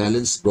here,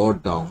 balance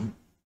brought down.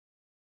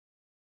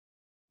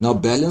 Now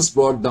balance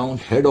brought down,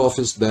 head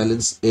office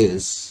balance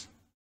is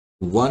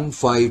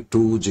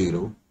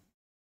 1520.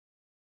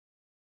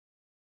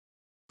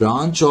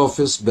 Branch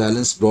office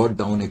balance brought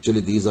down,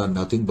 actually these are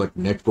nothing but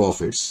net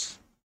profits,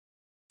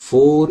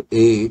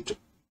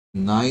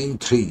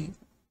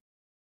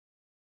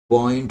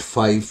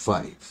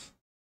 4893.55.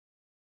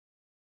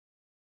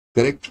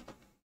 Correct?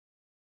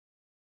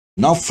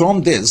 Now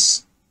from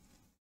this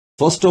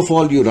First of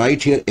all, you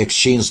write here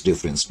exchange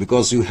difference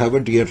because you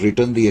haven't yet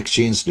written the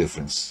exchange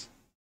difference.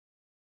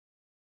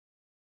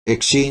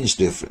 Exchange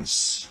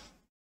difference.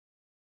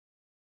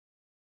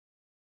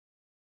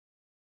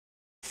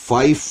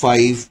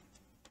 55,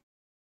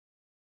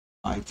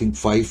 I think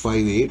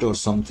 558 or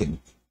something.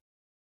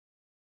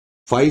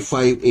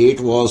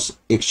 558 was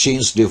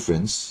exchange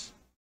difference.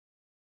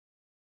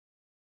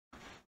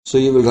 So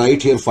you will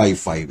write here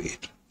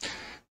 558.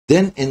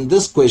 Then in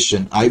this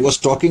question, I was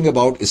talking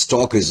about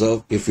stock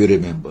reserve, if you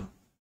remember.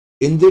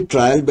 In the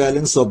trial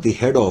balance of the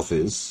head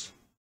office,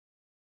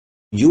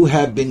 you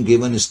have been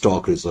given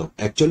stock reserve.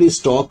 Actually,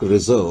 stock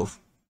reserve,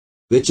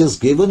 which is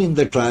given in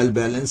the trial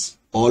balance,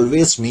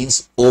 always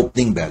means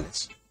opening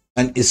balance.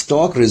 And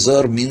stock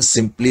reserve means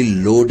simply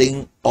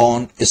loading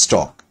on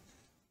stock.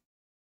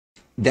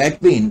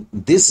 That means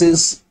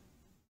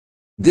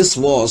this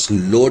was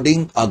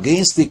loading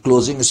against the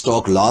closing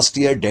stock last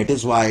year. That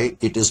is why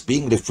it is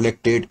being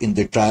reflected in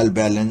the trial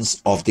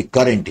balance of the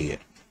current year.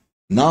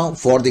 Now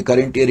for the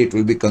current year, it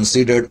will be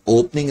considered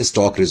opening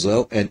stock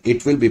reserve and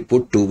it will be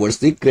put towards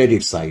the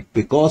credit side,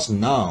 because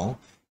now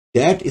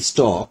that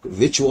stock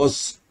which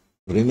was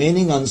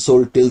remaining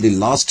unsold till the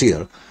last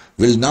year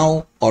will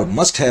now or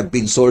must have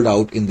been sold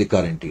out in the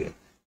current year.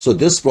 So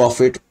this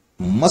profit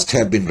must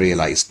have been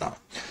realized now.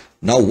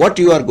 Now what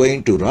you are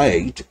going to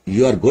write,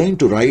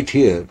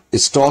 here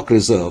stock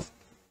reserve.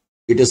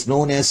 It is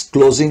known as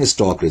closing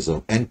stock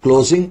reserve, and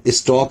closing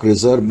stock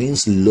reserve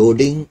means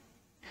loading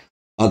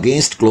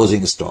against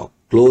closing stock.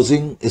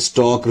 Closing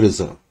stock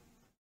reserve.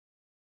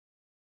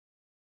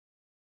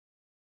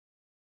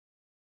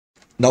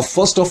 Now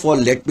first of all,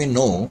 let me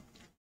know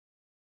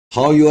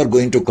how you are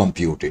going to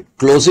compute it.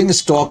 Closing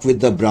stock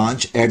with the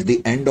branch at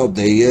the end of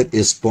the year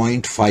is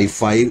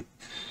 0.55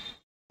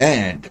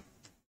 and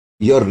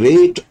your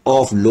rate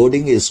of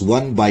loading is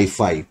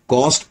 1/5.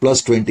 Cost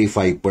plus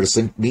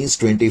 25% means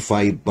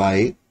 25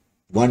 by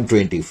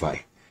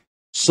 125.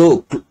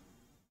 So,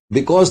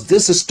 because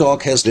this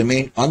stock has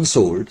remained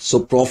unsold, so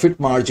profit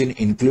margin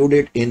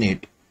included in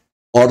it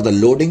or the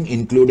loading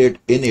included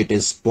in it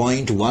is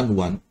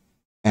 0.11,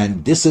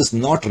 and this is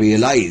not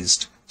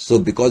realized. So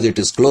because it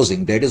is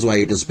closing, that is why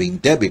it is being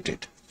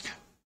debited.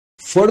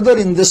 Further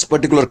in this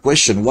particular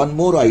question, one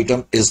more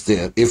item is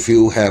there if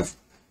you have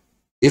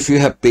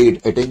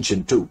paid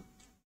attention to.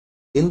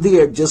 In the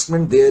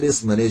adjustment, there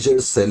is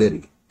manager's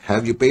salary.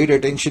 Have you paid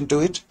attention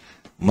to it?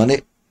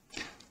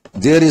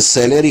 There is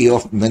salary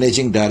of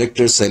managing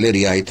director's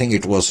salary. I think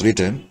it was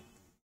written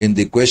in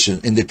the question,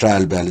 in the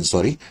trial balance,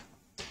 sorry.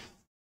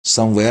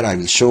 Somewhere I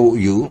will show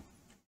you.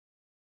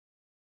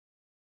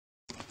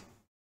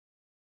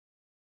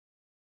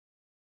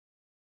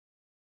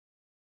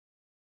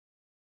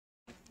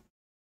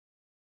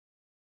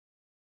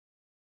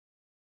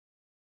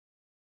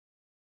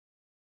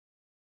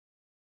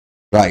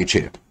 Right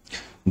here.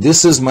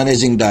 This is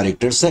managing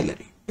director's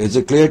salary. Is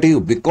it clear to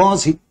you?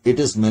 Because it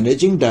is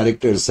managing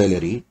director's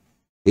salary,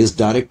 is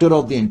director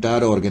of the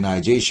entire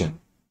organization.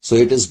 So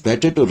it is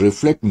better to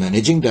reflect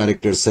managing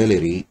director's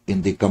salary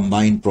in the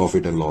combined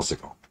profit and loss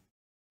account.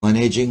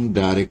 Managing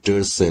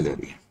director's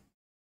salary.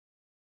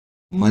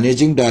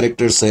 Managing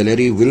director's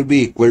salary will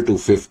be equal to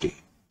 50.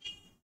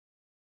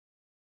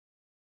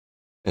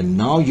 And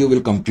now you will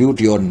compute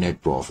your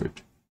net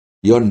profit.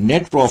 Your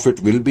net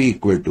profit will be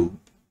equal to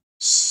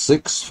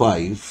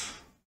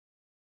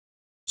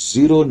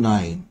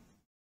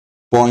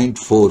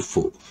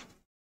 6509.44,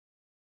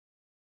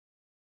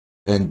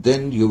 and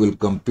then you will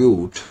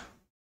compute,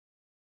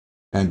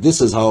 and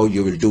this is how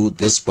you will do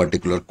this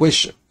particular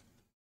question.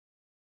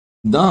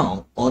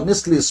 Now,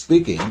 honestly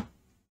speaking,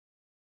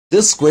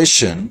 this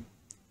question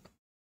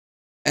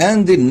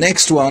and the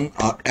next one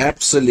are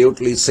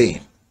absolutely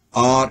same,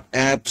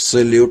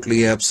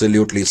 absolutely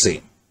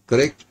same,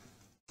 correct?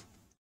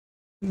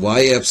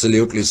 Why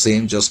absolutely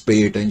same? Just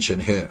pay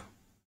attention here.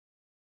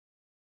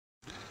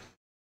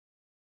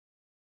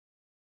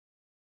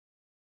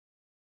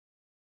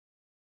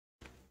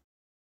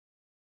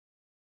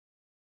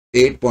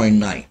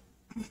 $8.9.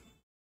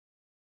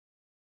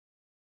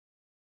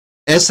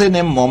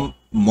 S&M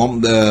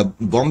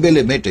Bombay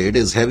Limited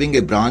is having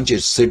a branch in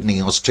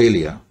Sydney,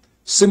 Australia,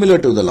 similar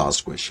to the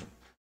last question.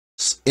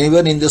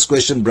 Even in this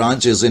question,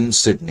 branch is in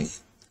Sydney,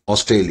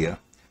 Australia.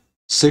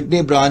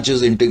 Sydney branch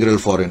is integral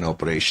foreign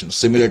operations,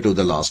 similar to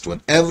the last one.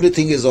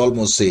 Everything is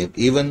almost same.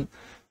 Even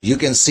you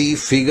can see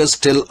figures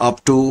till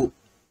up to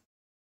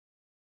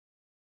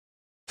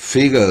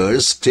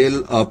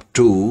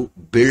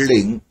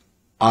building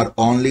are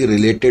only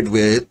related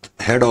with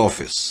head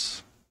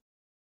office.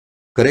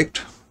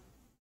 Correct?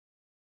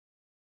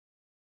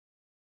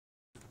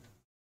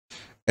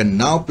 And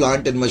now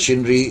plant and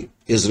machinery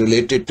is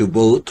related to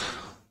both.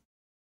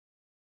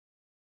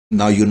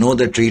 Now you know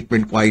the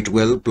treatment quite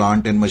well,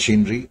 plant and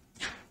machinery.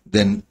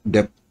 Then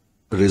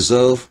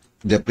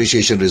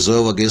depreciation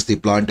reserve against the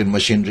plant and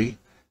machinery.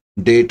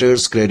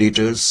 Debtors,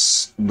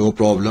 creditors, no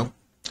problem.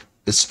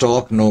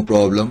 Stock, no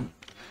problem.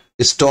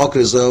 Stock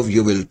reserve,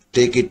 you will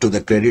take it to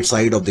the credit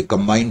side of the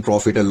combined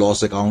profit and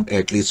loss account.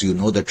 At least you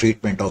know the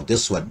treatment of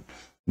this one.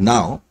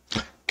 Now,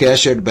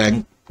 cash and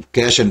bank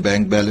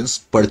balance,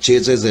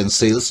 purchases and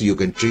sales, you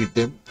can treat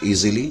them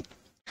easily.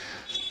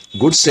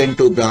 Goods sent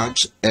to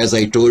branch, as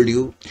I told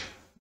you,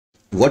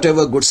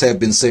 whatever goods have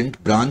been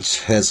sent,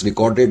 branch has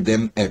recorded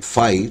them at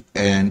 5,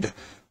 and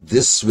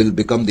this will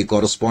become the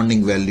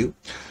corresponding value.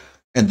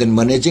 And then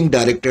managing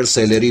director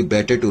salary,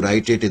 better to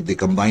write it in the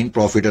combined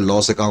profit and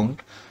loss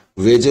account.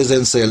 Wages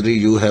and salary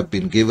you have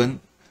been given.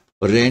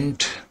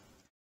 Rent,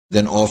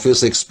 then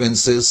office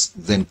expenses,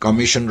 then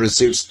commission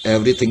receipts,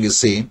 everything is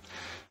same.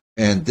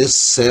 And this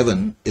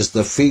 7 is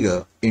the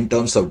figure in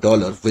terms of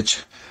dollar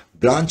which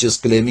branch is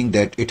claiming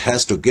that it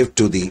has to give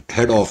to the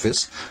head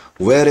office,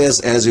 whereas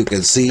as you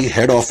can see,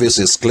 head office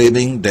is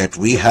claiming that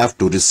we have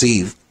to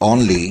receive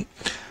only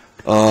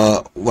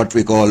what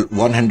we call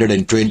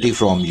 120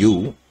 from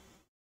you.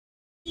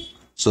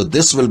 So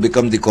this will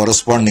become the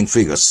corresponding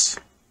figures,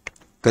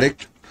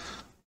 correct?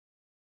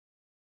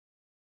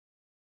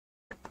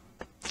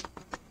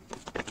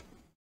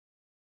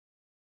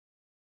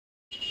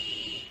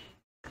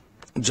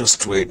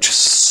 Just wait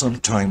some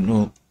time.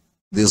 No,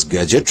 this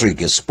gadgetry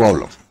is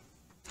problem.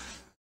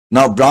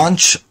 Now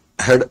branch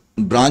account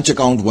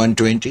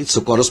 120,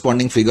 so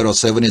corresponding figure of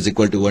 7 is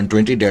equal to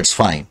 120, that's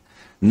fine.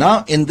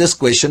 Now in this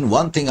question,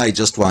 one thing I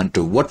just want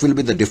to, what will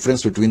be the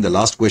difference between the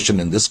last question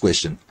and this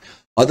question?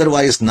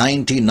 Otherwise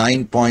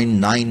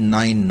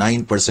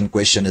 99.999%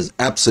 question is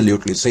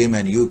absolutely same,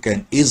 and you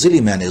can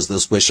easily manage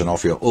this question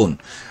of your own.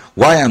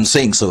 Why I'm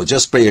saying so,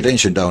 just pay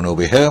attention down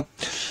over here.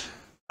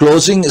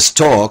 Closing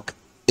stock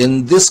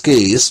in this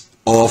case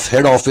of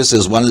head office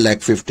is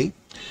 1,50,000.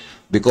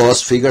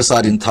 Because figures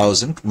are in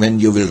thousand, when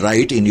you will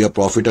write in your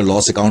profit or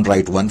loss account,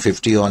 write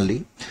 150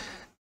 only.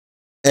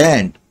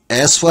 And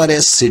as far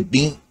as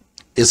Sydney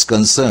is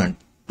concerned,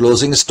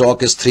 closing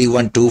stock is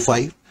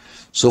 3125.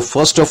 So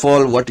first of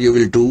all, what you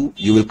will do,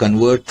 you will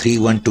convert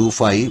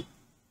 3125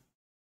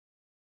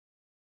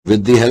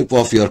 with the help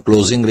of your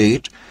closing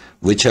rate,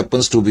 which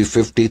happens to be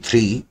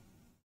 53.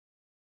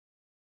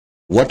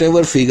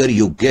 Whatever figure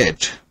you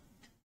get,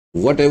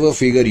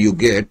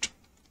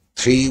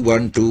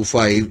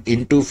 3125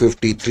 into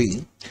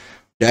 53,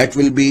 that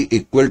will be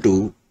equal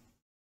to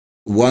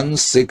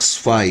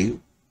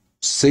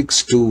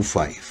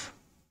 165,625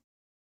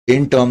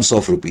 in terms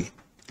of rupee.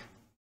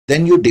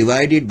 Then you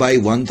divide it by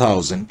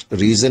 1000.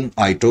 Reason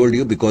I told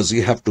you, because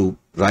you have to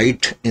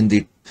write in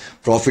the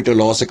profit or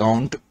loss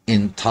account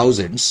in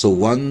thousands. So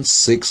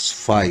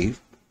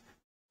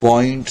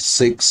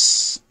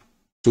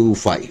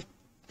 165.625.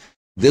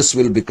 This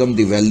will become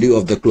the value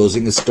of the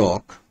closing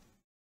stock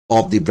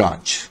of the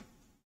branch.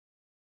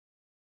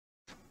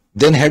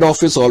 Then head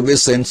office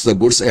always sends the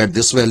goods at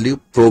this value.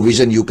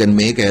 Provision you can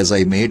make as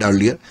I made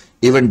earlier.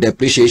 Even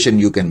depreciation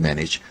you can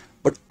manage.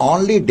 But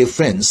only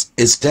difference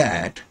is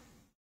that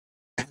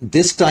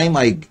this time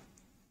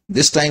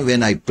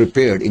when I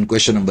prepared in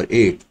question number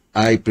 8,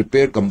 I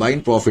prepared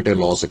combined profit and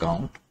loss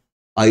account.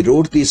 I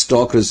wrote the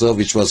stock reserve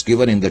which was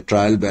given in the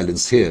trial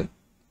balance here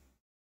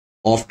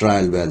of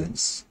trial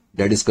balance,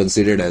 that is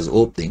considered as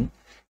opening.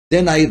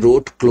 Then I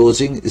wrote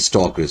closing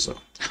stock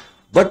reserve.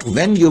 But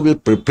when you will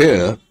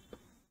prepare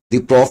the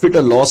profit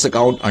or loss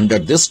account under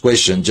this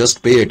question,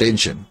 just pay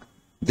attention.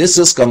 This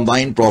is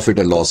combined profit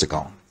or loss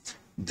account.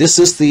 This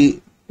is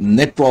the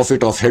net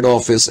profit of head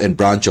office and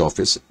branch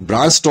office.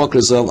 Branch stock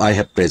reserve I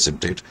have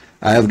presented.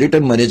 I have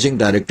written managing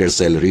director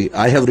salary.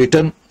 I have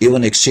written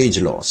even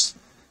exchange loss.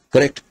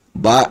 Correct?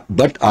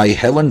 But I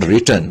haven't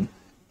written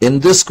in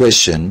this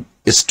question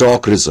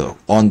stock reserve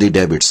on the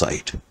debit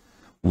side.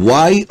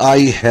 Why I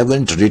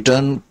haven't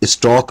written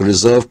stock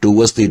reserve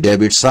towards the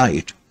debit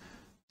side?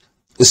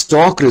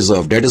 Stock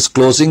reserve, that is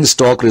closing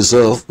stock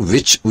reserve,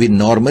 which we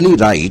normally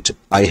write,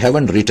 I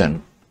haven't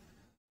written.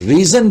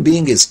 Reason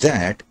being is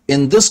that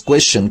in this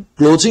question,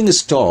 closing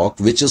stock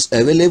which is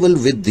available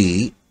with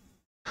the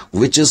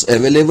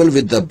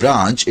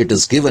branch, it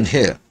is given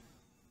here.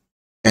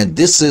 And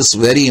this is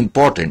very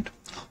important.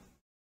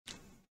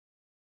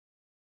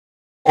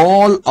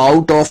 All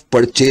out of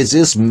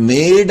purchases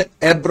made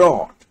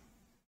abroad.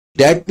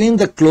 That means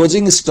the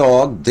closing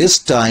stock this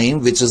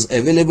time which is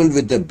available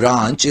with the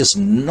branch is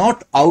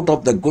not out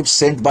of the goods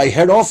sent by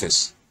head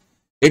office.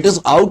 It is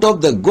out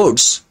of the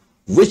goods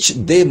which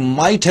they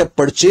might have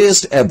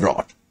purchased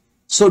abroad.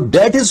 So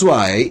that is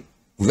why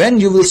when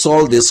you will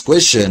solve this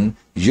question,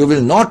 you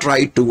will not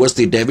write towards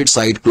the debit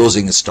side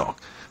closing stock.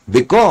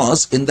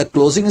 Because in the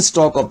closing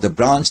stock of the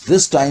branch,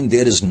 this time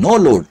there is no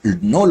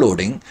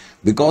loading,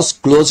 because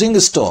closing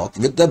stock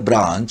with the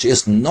branch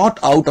is not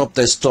out of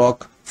the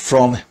stock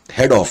from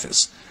head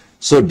office.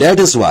 So that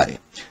is why,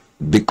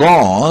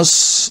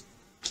 because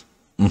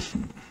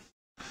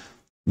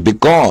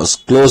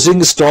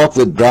closing stock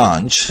with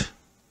branch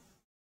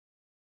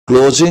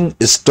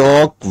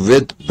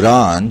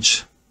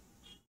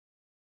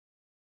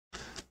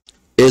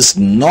is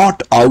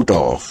not out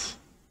of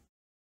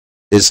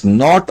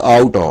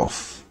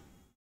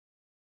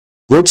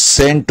goods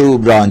sent to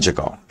branch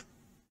account,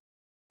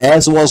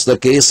 as was the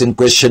case in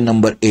question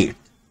number 8.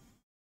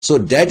 So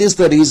that is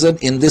the reason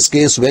in this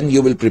case when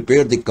you will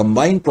prepare the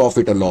combined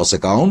profit or loss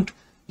account,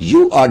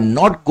 You are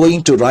not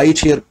going to write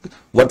here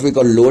what we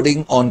call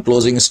loading on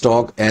closing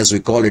stock, as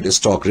we call it a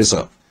stock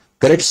reserve.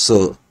 Correct?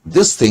 So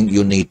this thing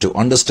you need to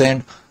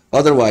understand.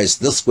 Otherwise,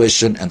 this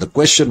question and the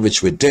question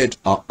which we did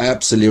are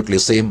absolutely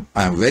same.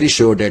 I am very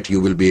sure that you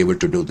will be able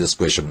to do this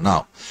question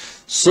now.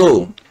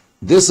 So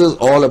this is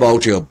all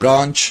about your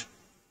branch.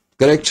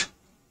 Correct?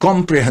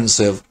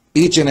 Comprehensive.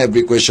 Each and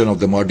every question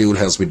of the module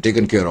has been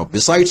taken care of.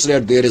 Besides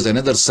that, there is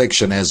another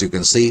section, as you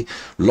can see,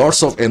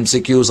 lots of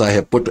MCQs I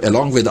have put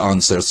along with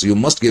answers. You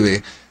must give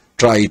a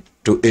try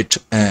to it,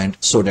 and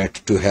so that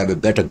to have a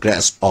better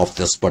grasp of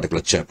this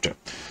particular chapter.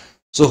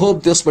 So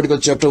hope this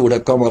particular chapter would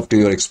have come up to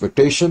your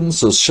expectations.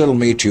 So shall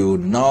meet you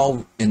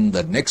now in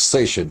the next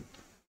session,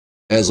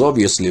 as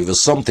obviously with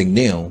something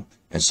new.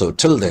 And so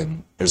till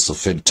then, it's a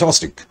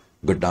fantastic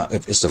good night.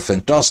 It's a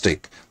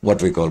fantastic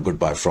what we call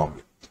goodbye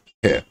from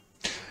here.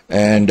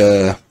 And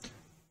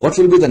what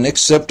will be the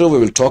next chapter? We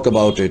will talk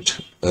about it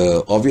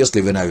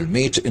obviously when I will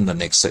meet in the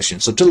next session.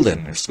 So till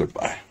then, it's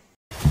goodbye.